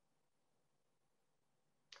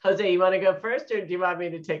 Jose, you want to go first, or do you want me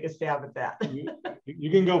to take a stab at that?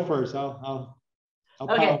 You can go first. I'll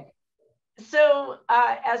okay. So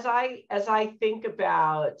as I think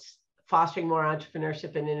about fostering more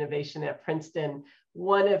entrepreneurship and innovation at Princeton,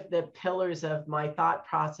 one of the pillars of my thought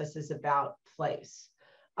process is about place.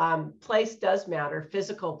 Place does matter,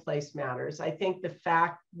 physical place matters. I think the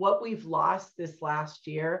fact what we've lost this last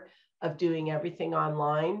year of doing everything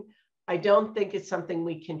online, I don't think it's something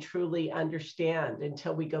we can truly understand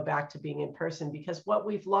until we go back to being in person, because what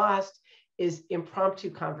we've lost is impromptu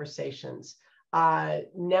conversations,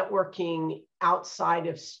 networking outside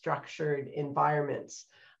of structured environments.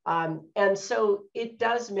 And so it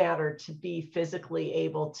does matter to be physically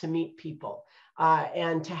able to meet people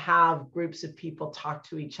and to have groups of people talk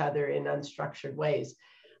to each other in unstructured ways.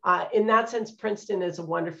 In that sense, Princeton is a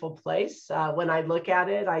wonderful place. When I look at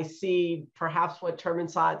it, I see perhaps what Terman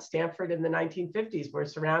saw at Stanford in the 1950s. We're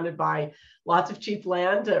surrounded by lots of cheap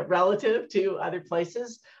land relative to other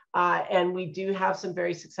places. And we do have some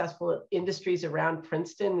very successful industries around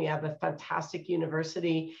Princeton. We have a fantastic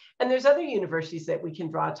university. And there's other universities that we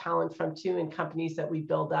can draw talent from too, and companies that we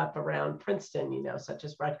build up around Princeton, you know, such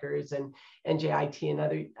as Rutgers and NJIT and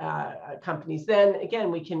other companies. Then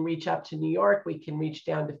again, we can reach up to New York. We can reach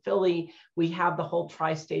down to Philly. We have the whole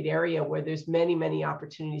tri-state area where there's many, many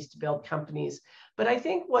opportunities to build companies. But I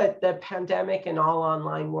think what the pandemic and all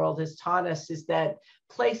online world has taught us is that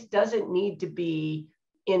place doesn't need to be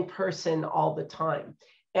in person all the time.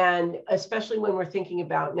 And especially when we're thinking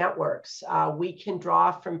about networks, we can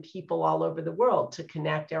draw from people all over the world to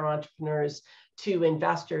connect our entrepreneurs to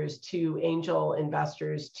investors, to angel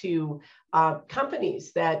investors, to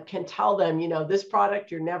companies that can tell them, you know, this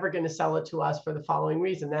product, you're never going to sell it to us for the following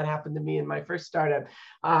reason. That happened to me in my first startup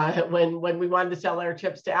when we wanted to sell our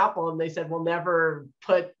chips to Apple, and they said, we'll never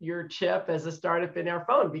put your chip as a startup in our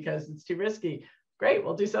phone because it's too risky. Great,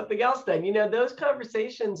 we'll do something else then. You know, those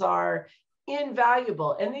conversations are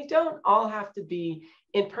invaluable, and they don't all have to be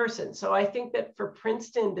in person. So I think that for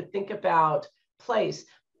Princeton to think about place,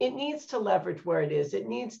 it needs to leverage where it is. It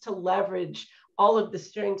needs to leverage all of the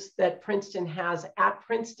strengths that Princeton has at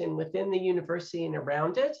Princeton within the university and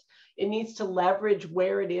around it. It needs to leverage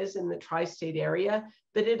where it is in the tri-state area,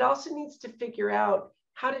 but it also needs to figure out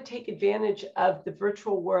how to take advantage of the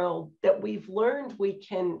virtual world that we've learned we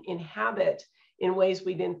can inhabit in ways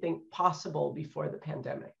we didn't think possible before the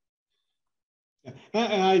pandemic. Yeah.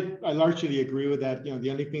 And I largely agree with that. You know, the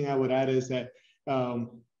only thing I would add is that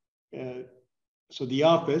so the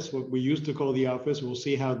office, what we used to call the office, we'll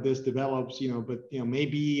see how this develops, you know, but, you know,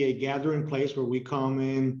 maybe a gathering place where we come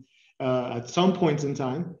in at some points in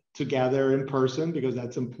time to gather in person, because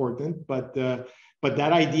that's important. But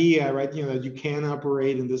that idea, right, you know, that you can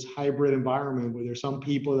operate in this hybrid environment where there's some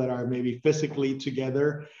people that are maybe physically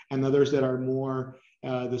together and others that are more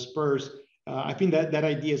dispersed. I think that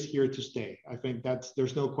idea is here to stay. I think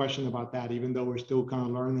there's no question about that, even though we're still kind of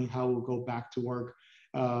learning how we'll go back to work,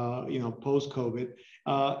 you know, post-COVID.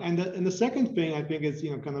 And the second thing I think is,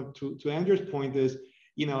 you know, kind of to Andrew's point is,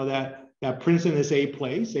 you know, that Princeton is a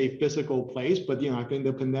place, a physical place, but, you know, I think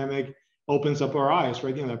the pandemic opens up our eyes,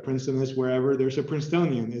 right? You know, that Princeton is wherever there's a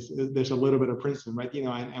Princetonian, there's a little bit of Princeton, right? You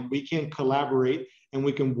know, and we can collaborate and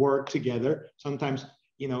we can work together, sometimes,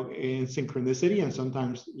 you know, in synchronicity and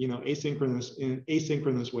sometimes, you know,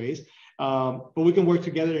 asynchronous ways. But we can work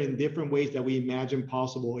together in different ways that we imagined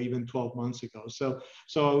possible even 12 months ago. So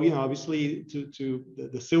you know, obviously to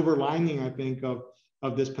the silver lining, I think,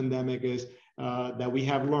 of this pandemic is that we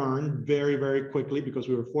have learned very, very quickly, because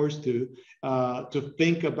we were forced to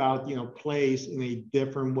think about, you know, place in a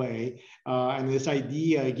different way. And this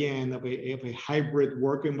idea, again, of a hybrid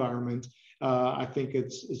work environment, I think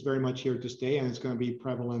it's very much here to stay, and it's going to be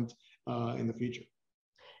prevalent in the future.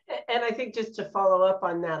 And I think just to follow up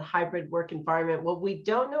on that hybrid work environment, what we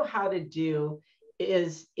don't know how to do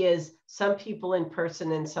is some people in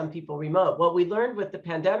person and some people remote. What we learned with the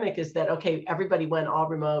pandemic is that, okay, everybody went all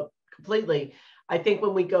remote completely. I think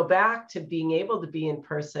when we go back to being able to be in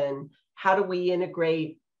person, how do we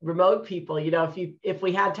integrate remote people? You know, if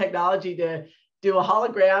we had technology to do a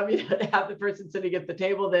hologram, you know, to have the person sitting at the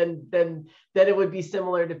table, then it would be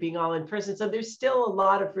similar to being all in person. So there's still a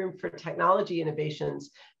lot of room for technology innovations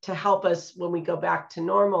to help us when we go back to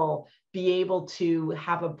normal, be able to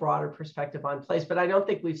have a broader perspective on place. But I don't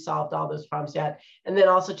think we've solved all those problems yet. And then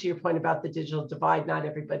also to your point about the digital divide, not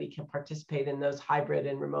everybody can participate in those hybrid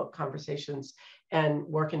and remote conversations and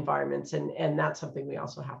work environments. And that's something we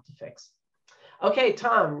also have to fix. Okay,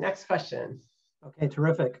 Tom, next question. Okay,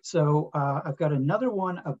 terrific. So I've got another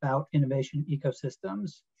one about innovation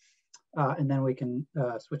ecosystems, and then we can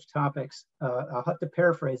switch topics. I'll have to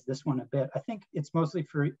paraphrase this one a bit. I think it's mostly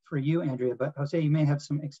for you, Andrea, but Jose, you may have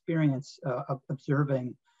some experience of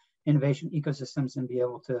observing innovation ecosystems and be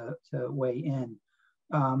able to weigh in.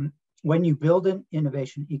 When you build an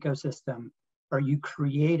innovation ecosystem, are you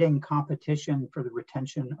creating competition for the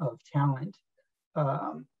retention of talent?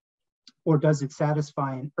 Or does it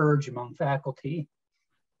satisfy an urge among faculty?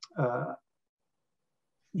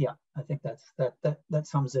 Yeah, I think that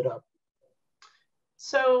sums it up.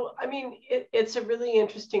 So, I mean, it's a really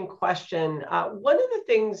interesting question. One of the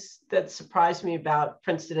things that surprised me about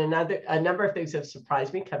Princeton, and a number of things have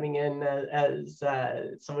surprised me coming in as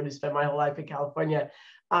someone who spent my whole life in California,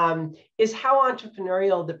 is how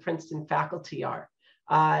entrepreneurial the Princeton faculty are.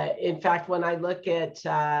 In fact, when I look at,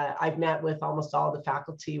 I've met with almost all the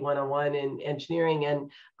faculty one-on-one in engineering,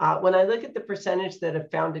 and when I look at the percentage that have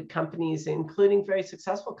founded companies, including very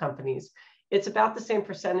successful companies, it's about the same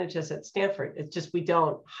percentage as at Stanford. It's just we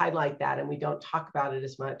don't highlight that and we don't talk about it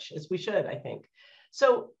as much as we should, I think.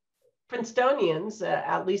 So Princetonians,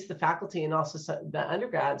 at least the faculty and also the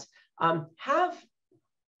undergrads, have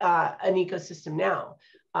an ecosystem now.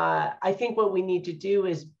 I think what we need to do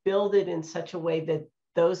is build it in such a way that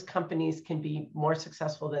those companies can be more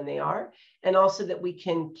successful than they are, and also that we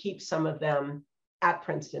can keep some of them at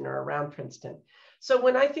Princeton or around Princeton. So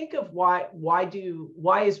when I think of why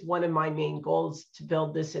is one of my main goals to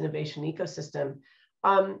build this innovation ecosystem,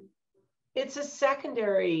 it's a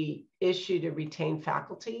secondary issue to retain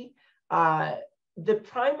faculty. The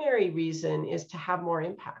primary reason is to have more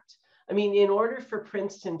impact. I mean, in order for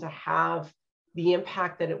Princeton to have the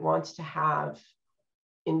impact that it wants to have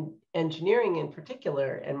in engineering in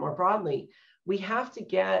particular, and more broadly, we have to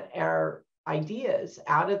get our ideas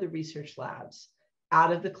out of the research labs,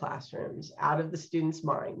 out of the classrooms, out of the students'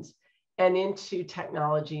 minds, and into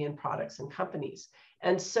technology and products and companies.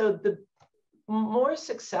 And so the more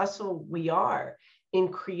successful we are in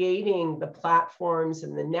creating the platforms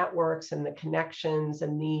and the networks and the connections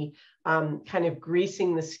and the kind of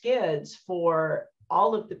greasing the skids for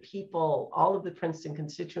all of the people, all of the Princeton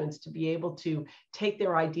constituents to be able to take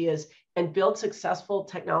their ideas and build successful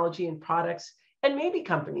technology and products and maybe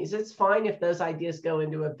companies. It's fine if those ideas go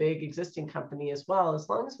into a big existing company as well. As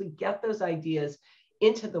long as we get those ideas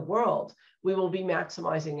into the world, we will be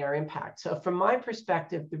maximizing our impact. So from my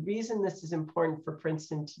perspective, the reason this is important for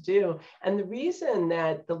Princeton to do, and the reason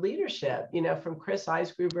that the leadership, you know, from Chris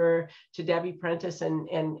Eisgruber to Debbie Prentice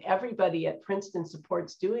and everybody at Princeton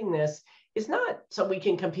supports doing this, is not so we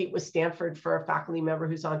can compete with Stanford for a faculty member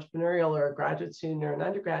who's entrepreneurial or a graduate student or an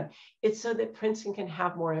undergrad. It's so that Princeton can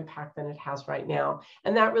have more impact than it has right now.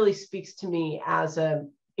 And that really speaks to me as an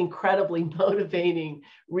incredibly motivating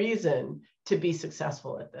reason to be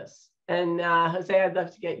successful at this. And Jose, I'd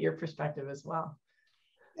love to get your perspective as well.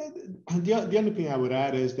 The only thing I would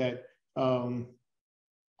add is that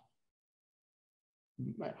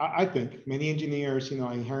I think many engineers, you know,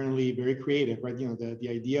 are inherently very creative, right? You know, the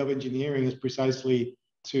idea of engineering is precisely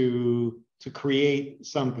to create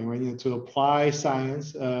something, right? You know, to apply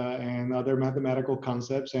science and other mathematical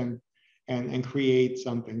concepts and create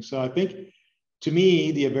something. So I think, to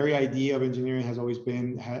me, the very idea of engineering has always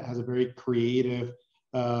been has a very creative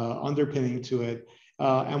underpinning to it.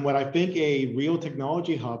 And what I think a real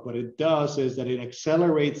technology hub, what it does is that it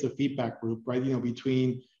accelerates the feedback loop, right? You know,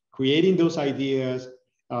 between creating those ideas,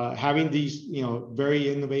 having these, you know,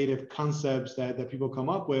 very innovative concepts that people come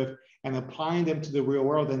up with and applying them to the real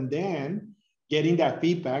world, and then getting that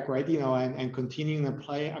feedback, right? You know, and continuing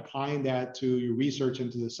to applying that to your research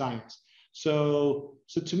and to the science. So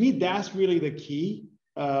to me, that's really the key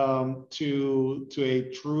to a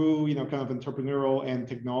true, you know, kind of entrepreneurial and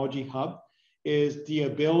technology hub, is the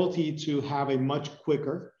ability to have a much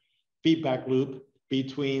quicker feedback loop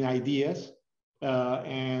between ideas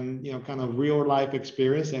and, you know, kind of real life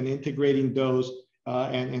experience, and integrating those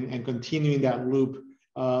and continuing that loop.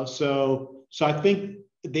 So I think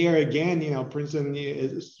there again, you know, Princeton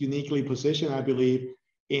is uniquely positioned, I believe,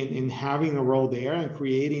 in having a role there and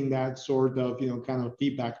creating that sort of, you know, kind of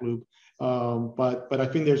feedback loop. But I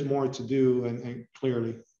think there's more to do, and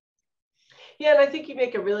clearly. Yeah, and I think you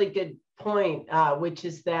make a really good point, which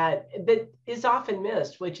is that is often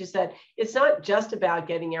missed, which is that it's not just about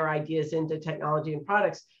getting our ideas into technology and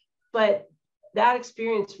products, but that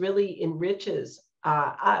experience really enriches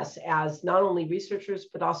us as not only researchers,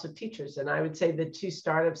 but also teachers. And I would say the 2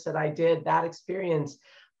 startups that I did, that experience,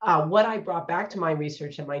 what I brought back to my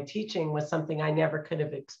research and my teaching was something I never could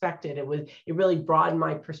have expected. It really broadened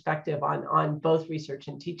my perspective on both research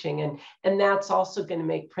and teaching. And that's also going to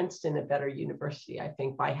make Princeton a better university, I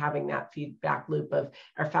think, by having that feedback loop of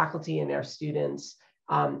our faculty and our students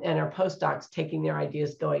and our postdocs taking their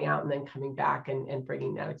ideas, going out, and then coming back and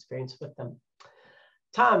bringing that experience with them.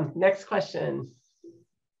 Tom, next question.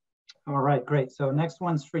 All right, great. So next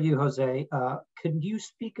one's for you, Jose. Could you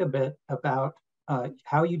speak a bit about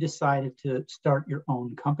how you decided to start your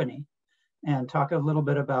own company, and talk a little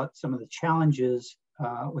bit about some of the challenges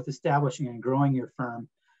with establishing and growing your firm,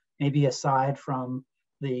 maybe aside from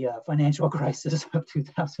the financial crisis of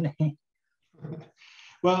 2008?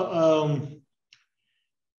 Well,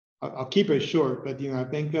 I'll keep it short, but, you know, I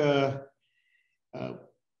think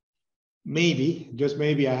maybe, just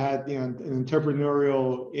maybe, I had, you know, an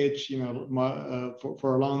entrepreneurial itch, you know,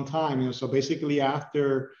 for a long time. You know, so basically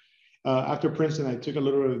after Princeton, I took a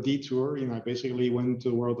little bit of a detour. You know, I basically went into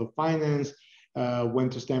the world of finance,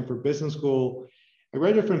 went to Stanford Business School. I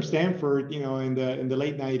graduated from Stanford, you know, in the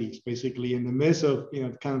late 90s, basically in the midst of, you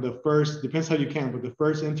know, kind of the first, depends how you count, but the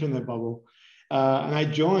first internet bubble. And I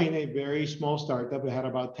joined a very small startup. It had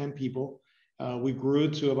about 10 people. We grew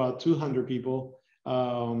to about 200 people,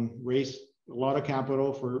 raised a lot of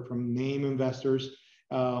capital from name investors.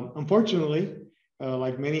 Unfortunately,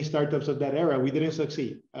 like many startups of that era, we didn't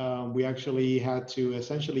succeed. We actually had to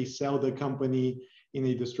essentially sell the company in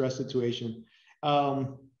a distressed situation.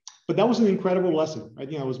 But that was an incredible lesson,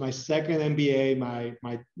 right? It was my second MBA,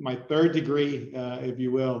 my third degree, if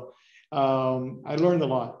you will. I learned a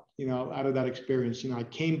lot, out of that experience. I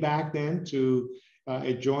came back then to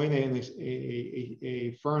join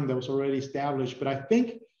a firm that was already established. But I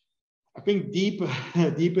think deep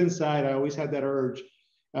inside, I always had that urge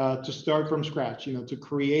to start from scratch. To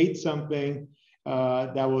create something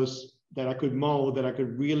that I could mold, that I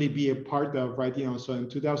could really be a part of, right? So in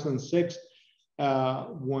 2006,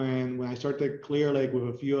 when I started Clearlake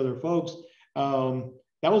with a few other folks,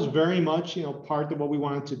 that was very much, part of what we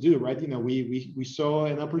wanted to do, right? We saw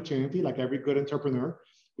an opportunity, like every good entrepreneur.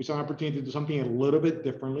 We saw an opportunity to do something a little bit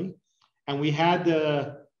differently, and we had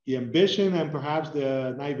the ambition and perhaps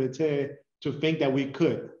the naivete to think that we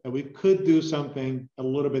could do something a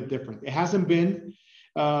little bit different. It hasn't been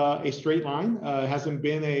a straight line. It hasn't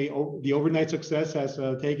been the overnight success has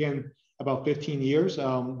taken about 15 years.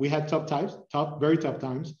 We had very tough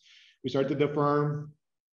times. We started the firm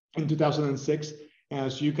in 2006.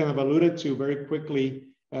 As you kind of alluded to, very quickly,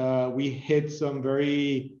 we hit some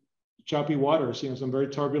very choppy waters, some very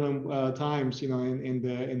turbulent times,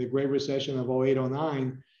 in the Great Recession of 08,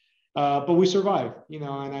 09. But we survived, and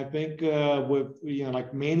I think with,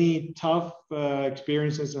 like many tough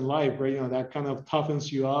experiences in life, right, that kind of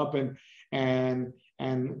toughens you up and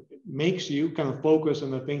makes you kind of focus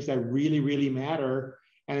on the things that really, really matter.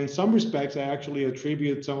 And in some respects, I actually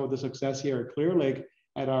attribute some of the success here at Clearlake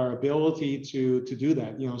at our ability to do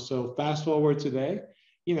that. So fast forward today,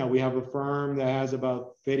 we have a firm that has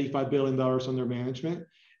about $35 billion under management.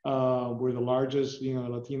 We're the largest,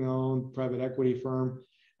 Latino-owned private equity firm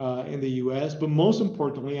in the U.S. But most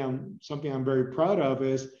importantly, something I'm very proud of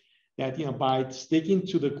is that, by sticking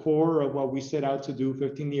to the core of what we set out to do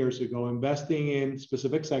 15 years ago, investing in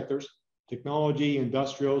specific sectors, technology,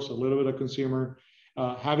 industrials, a little bit of consumer,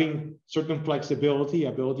 having certain flexibility,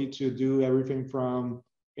 ability to do everything from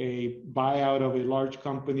a buyout of a large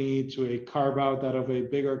company to a carve out of a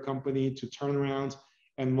bigger company to turnarounds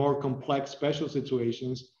and more complex special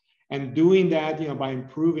situations. And doing that, by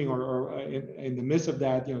improving or in the midst of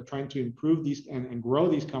that, trying to improve these and grow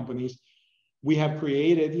these companies, we have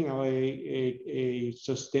created, a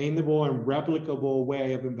sustainable and replicable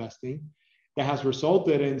way of investing that has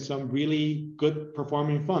resulted in some really good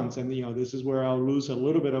performing funds. And, this is where I'll lose a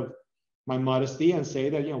little bit of my modesty and say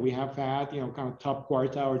that, we have had, kind of top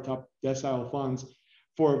quartile or top decile funds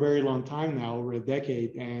for a very long time now, over a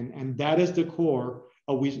decade. And that is the core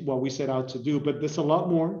of what we set out to do. But there's a lot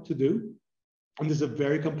more to do. And this is a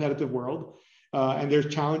very competitive world. And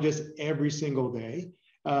there's challenges every single day.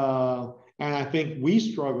 And I think we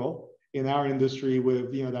struggle in our industry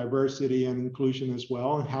with, diversity and inclusion as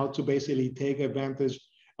well, and how to basically take advantage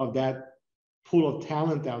of that pool of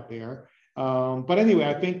talent out there. But anyway,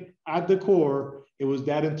 I think at the core, it was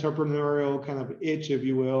that entrepreneurial kind of itch, if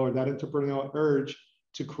you will, or that entrepreneurial urge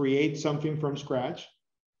to create something from scratch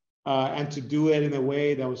and to do it in a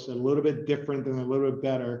way that was a little bit different and a little bit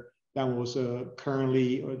better than was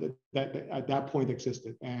currently or that at that point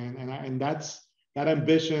existed. And that's that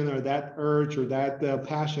ambition or that urge or that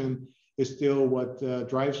passion is still what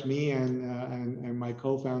drives me and my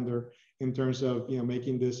co-founder in terms of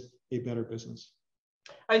making this a better business.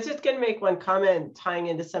 I was just going to make one comment tying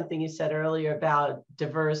into something you said earlier about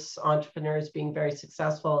diverse entrepreneurs being very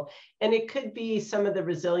successful. And it could be some of the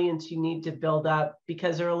resilience you need to build up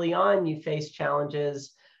because early on you face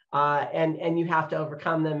challenges and you have to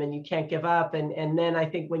overcome them and you can't give up. And then I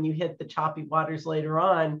think when you hit the choppy waters later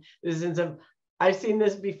on, there's some I've seen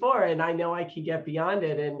this before and I know I can get beyond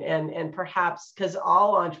it. And perhaps because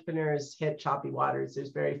all entrepreneurs hit choppy waters, there's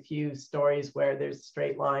very few stories where there's a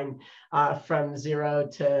straight line from zero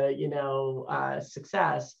to,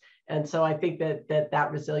 success. And so I think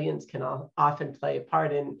that resilience can often play a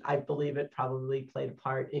part, and I believe it probably played a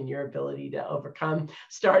part in your ability to overcome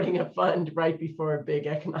starting a fund right before a big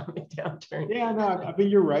economic downturn. Yeah, no, I think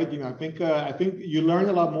you're right. I think you learn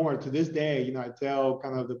a lot more to this day. I tell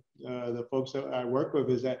kind of the folks that I work with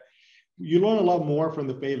is that you learn a lot more from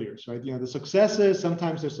the failures, right? The successes,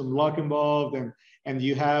 sometimes there's some luck involved, and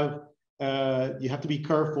you have to be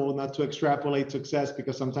careful not to extrapolate success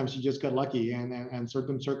because sometimes you just got lucky and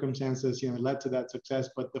certain circumstances, led to that success.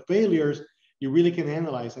 But the failures, you really can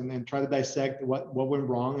analyze and try to dissect what went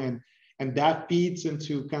wrong. And that feeds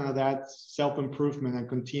into kind of that self-improvement and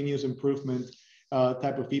continuous improvement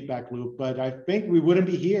type of feedback loop. But I think we wouldn't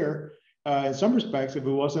be here in some respects if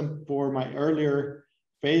it wasn't for my earlier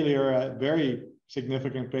failure, very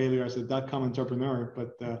significant failure as a .com entrepreneur,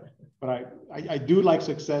 but I do like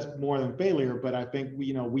success more than failure. But I think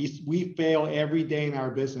we fail every day in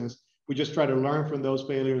our business. We just try to learn from those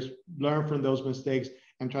failures, learn from those mistakes,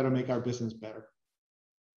 and try to make our business better.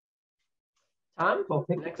 Tom, well,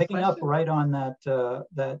 picking up right on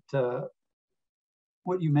that,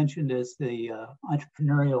 what you mentioned is the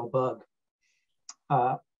entrepreneurial bug.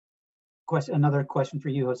 Another question for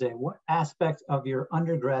you, Jose. What aspect of your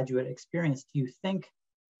undergraduate experience do you think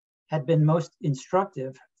had been most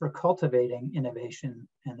instructive for cultivating innovation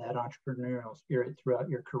and that entrepreneurial spirit throughout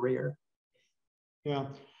your career? Yeah,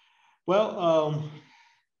 well,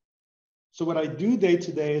 so what I do day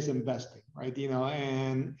to day is investing, right?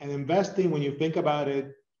 And investing, when you think about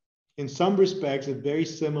it, in some respects, is very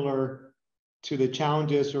similar to the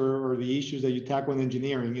challenges or the issues that you tackle in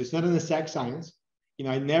engineering. It's not an exact science.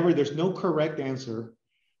 There's no correct answer.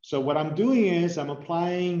 So what I'm doing is I'm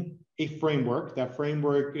applying a framework. That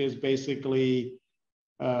framework is basically,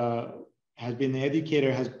 has been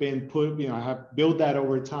educated, has been put, I have built that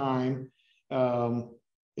over time.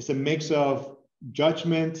 It's a mix of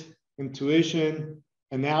judgment, intuition,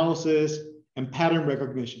 analysis, and pattern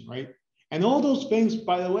recognition, right? And all those things,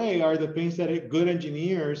 by the way, are the things that good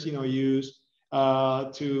engineers, use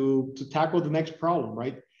to tackle the next problem,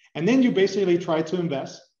 right? And then you basically try to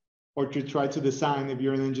invest or to try to design, if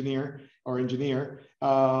you're an engineer,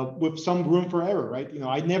 with some room for error, right?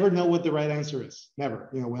 I never know what the right answer is, never.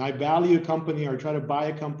 When I value a company or try to buy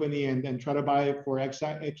a company and try to buy it for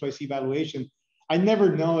XYZ valuation, I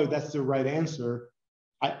never know if that's the right answer.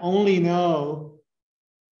 I only know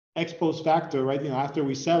ex post facto, right? After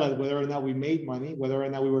we sell it, whether or not we made money, whether or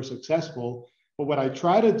not we were successful. But what I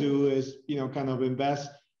try to do is, kind of invest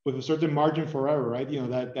with a certain margin for error, right?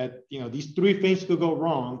 These three things could go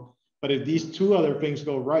wrong, but if these two other things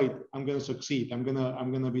go right, I'm going to succeed. I'm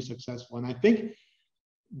going to be successful. And I think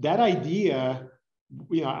that idea,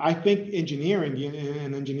 I think engineering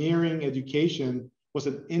and engineering education was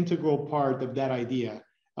an integral part of that idea.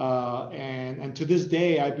 And to this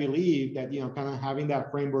day, I believe that, kind of having that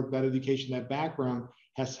framework, that education, that background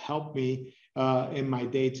has helped me in my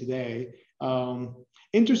day to day.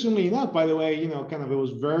 Interestingly enough, by the way, kind of it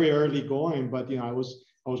was very early going, but I was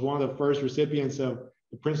one of the first recipients of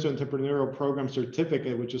the Princeton Entrepreneurial Program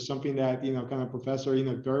Certificate, which is something that kind of Professor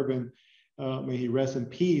Durbin, may he rest in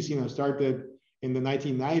peace, started in the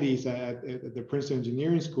 1990s at the Princeton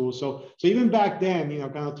Engineering School. So even back then,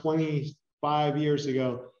 kind of 25 years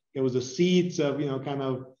ago, it was the seeds of kind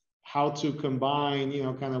of how to combine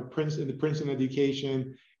kind of the Princeton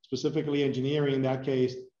education, specifically engineering in that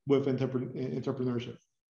case, with entrepreneurship.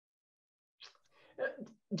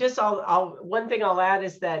 Just one thing I'll add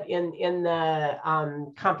is that in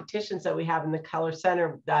the competitions that we have in the Keller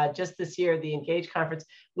Center, just this year, the Engage conference,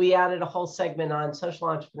 we added a whole segment on social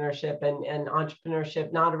entrepreneurship and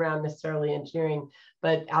entrepreneurship, not around necessarily engineering,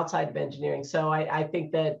 but outside of engineering. So I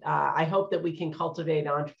think that I hope that we can cultivate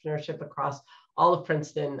entrepreneurship across all of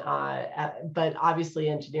Princeton, but obviously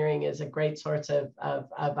engineering is a great source of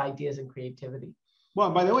ideas and creativity. Well,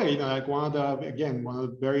 by the way, like one of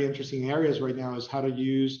the very interesting areas right now is how to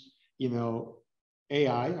use,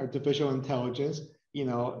 AI, artificial intelligence,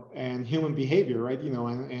 and human behavior, right?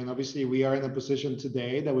 And obviously we are in a position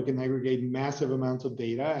today that we can aggregate massive amounts of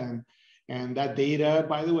data, and that data,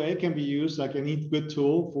 by the way, can be used like any good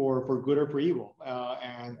tool for good or for evil.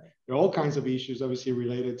 And there are all kinds of issues, obviously,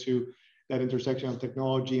 related to that intersection of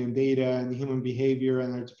technology and data and human behavior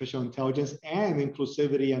and artificial intelligence and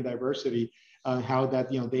inclusivity and diversity. How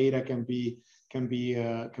that data can be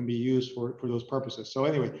used for those purposes. So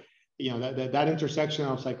anyway, that intersection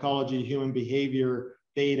of psychology, human behavior,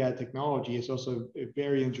 data, technology is also a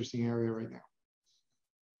very interesting area right now.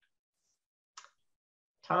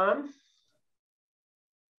 Tom?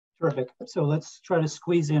 Terrific. So let's try to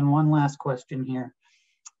squeeze in one last question here.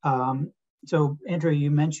 So Andrea,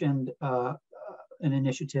 you mentioned an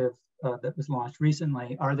initiative that was launched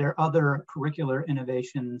recently. Are there other curricular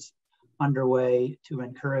innovations underway to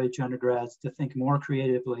encourage undergrads to think more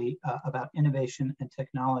creatively about innovation and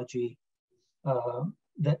technology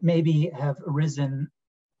that maybe have arisen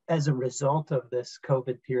as a result of this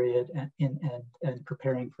COVID period and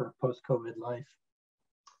preparing for post-COVID life?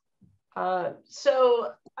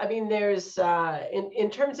 So, I mean, there's,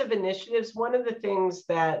 in terms of initiatives, one of the things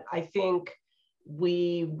that I think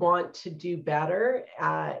we want to do better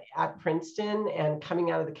at Princeton and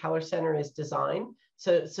coming out of the Keller Center is design.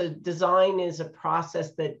 So design is a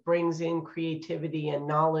process that brings in creativity and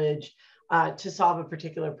knowledge to solve a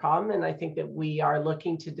particular problem. And I think that we are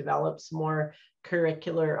looking to develop some more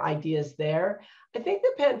curricular ideas there. I think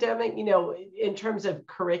the pandemic, you know, in terms of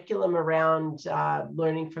curriculum around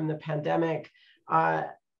learning from the pandemic,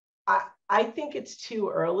 I think it's too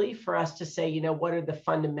early for us to say, you know, what are the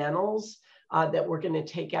fundamentals that we're going to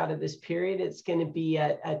take out of this period. It's going to be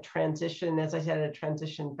a transition, as I said, a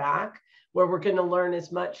transition back, where we're going to learn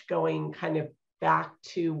as much going kind of back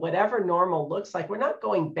to whatever normal looks like. We're not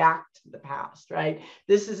going back to the past, right?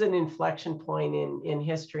 This is an inflection point in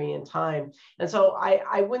history and time. And so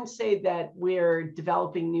I wouldn't say that we're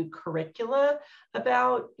developing new curricula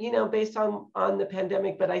about, you know, based on the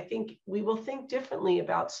pandemic, but I think we will think differently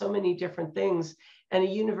about so many different things. And a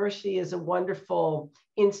university is a wonderful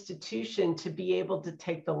institution to be able to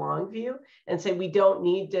take the long view and say, we don't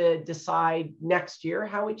need to decide next year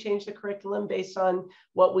how we change the curriculum based on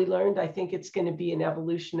what we learned. I think it's going to be an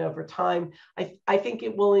evolution over time. I think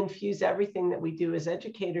it will infuse everything that we do as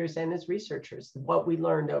educators and as researchers, what we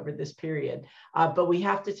learned over this period. But we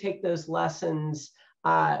have to take those lessons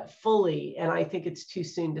fully. And I think it's too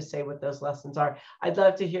soon to say what those lessons are. I'd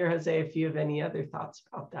love to hear, Jose, if you have any other thoughts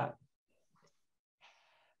about that.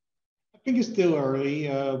 I think it's still early,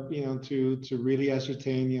 you know, to really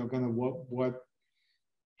ascertain, you know, kind of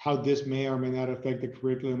how this may or may not affect the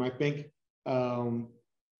curriculum. I think so.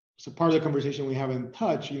 Part of the conversation we haven't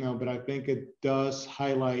touched, you know, but I think it does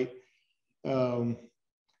highlight the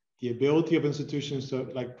ability of institutions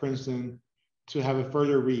like Princeton to have a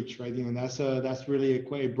further reach, right? You know, that's really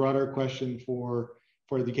a broader question for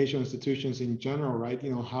educational institutions in general, right?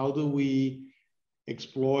 You know, how do we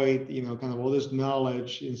exploit, you know, kind of all this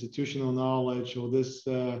knowledge, institutional knowledge, all this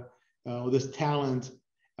talent,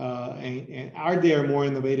 and are there more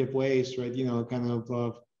innovative ways, right? You know, kind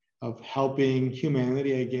of helping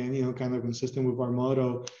humanity again, you know, kind of consistent with our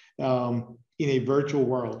motto, in a virtual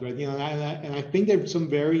world, right? You know, and I think there's some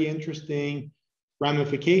very interesting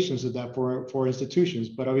ramifications of that for institutions,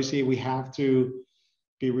 but obviously we have to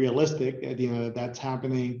be realistic. You know, that's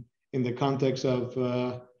happening in the context of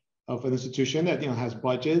an institution that, you know, has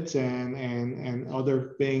budgets and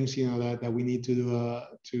other things, you know, that we need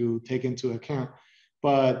to take into account.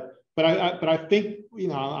 But I think, you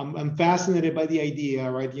know, I'm fascinated by the idea,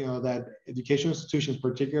 right? You know, that educational institutions,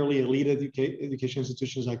 particularly elite education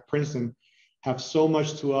institutions like Princeton, have so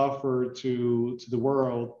much to offer to the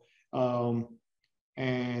world,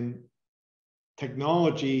 and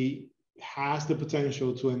technology has the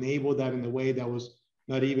potential to enable that in a way that was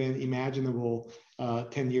not even imaginable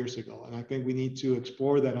 10 years ago. And I think we need to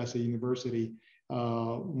explore that as a university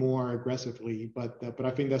more aggressively. But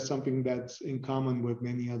I think that's something that's in common with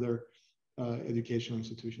many other educational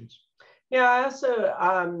institutions. Yeah, I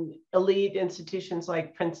also, elite institutions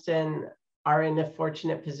like Princeton are in a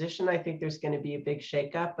fortunate position. I think there's going to be a big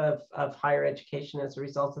shakeup of higher education as a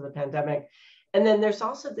result of the pandemic. And then there's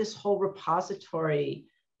also this whole repository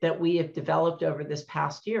that we have developed over this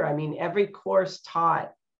past year. I mean, every course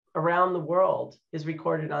taught around the world is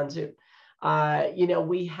recorded on Zoom. You know,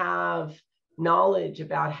 we have knowledge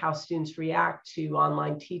about how students react to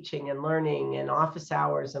online teaching and learning and office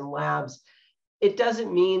hours and labs. It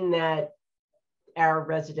doesn't mean that our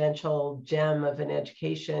residential gem of an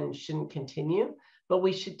education shouldn't continue, but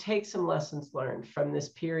we should take some lessons learned from this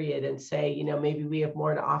period and say, you know, maybe we have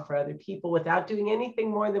more to offer other people without doing anything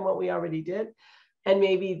more than what we already did. And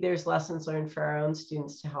maybe there's lessons learned for our own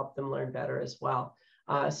students to help them learn better as well.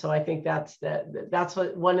 So I think that's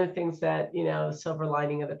what one of the things that, you know, silver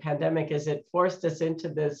lining of the pandemic is it forced us into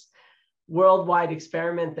this worldwide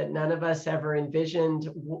experiment that none of us ever envisioned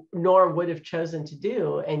nor would have chosen to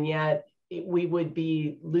do. And yet we would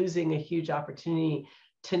be losing a huge opportunity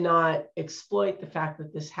to not exploit the fact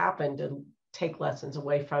that this happened and take lessons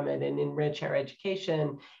away from it and enrich our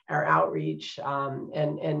education, our outreach,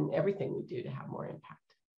 and everything we do to have more impact.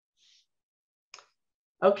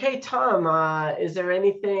 Okay, Tom, is there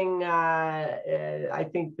anything, I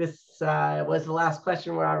think this was the last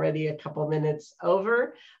question. We're already a couple minutes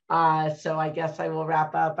over. So I guess I will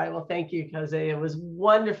wrap up. I will thank you, Jose. It was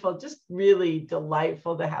wonderful, just really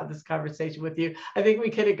delightful to have this conversation with you. I think we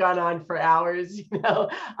could have gone on for hours, you know.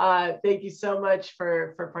 Thank you so much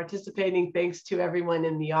for participating. Thanks to everyone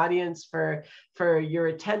in the audience for your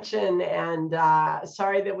attention. And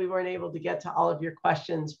sorry that we weren't able to get to all of your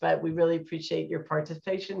questions, but we really appreciate your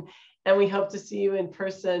participation. And we hope to see you in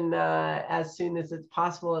person as soon as it's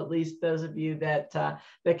possible, at least those of you that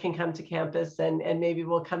can come to campus, and maybe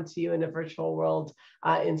we'll come to you in a virtual world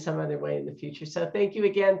in some other way in the future. So thank you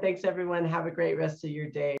again. Thanks, everyone. Have a great rest of your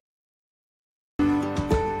day.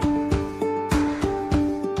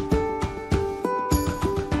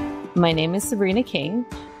 My name is Sabrina King,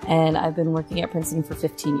 and I've been working at Princeton for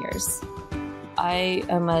 15 years. I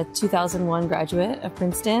am a 2001 graduate of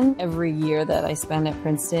Princeton. Every year that I spend at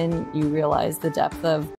Princeton, you realize the depth of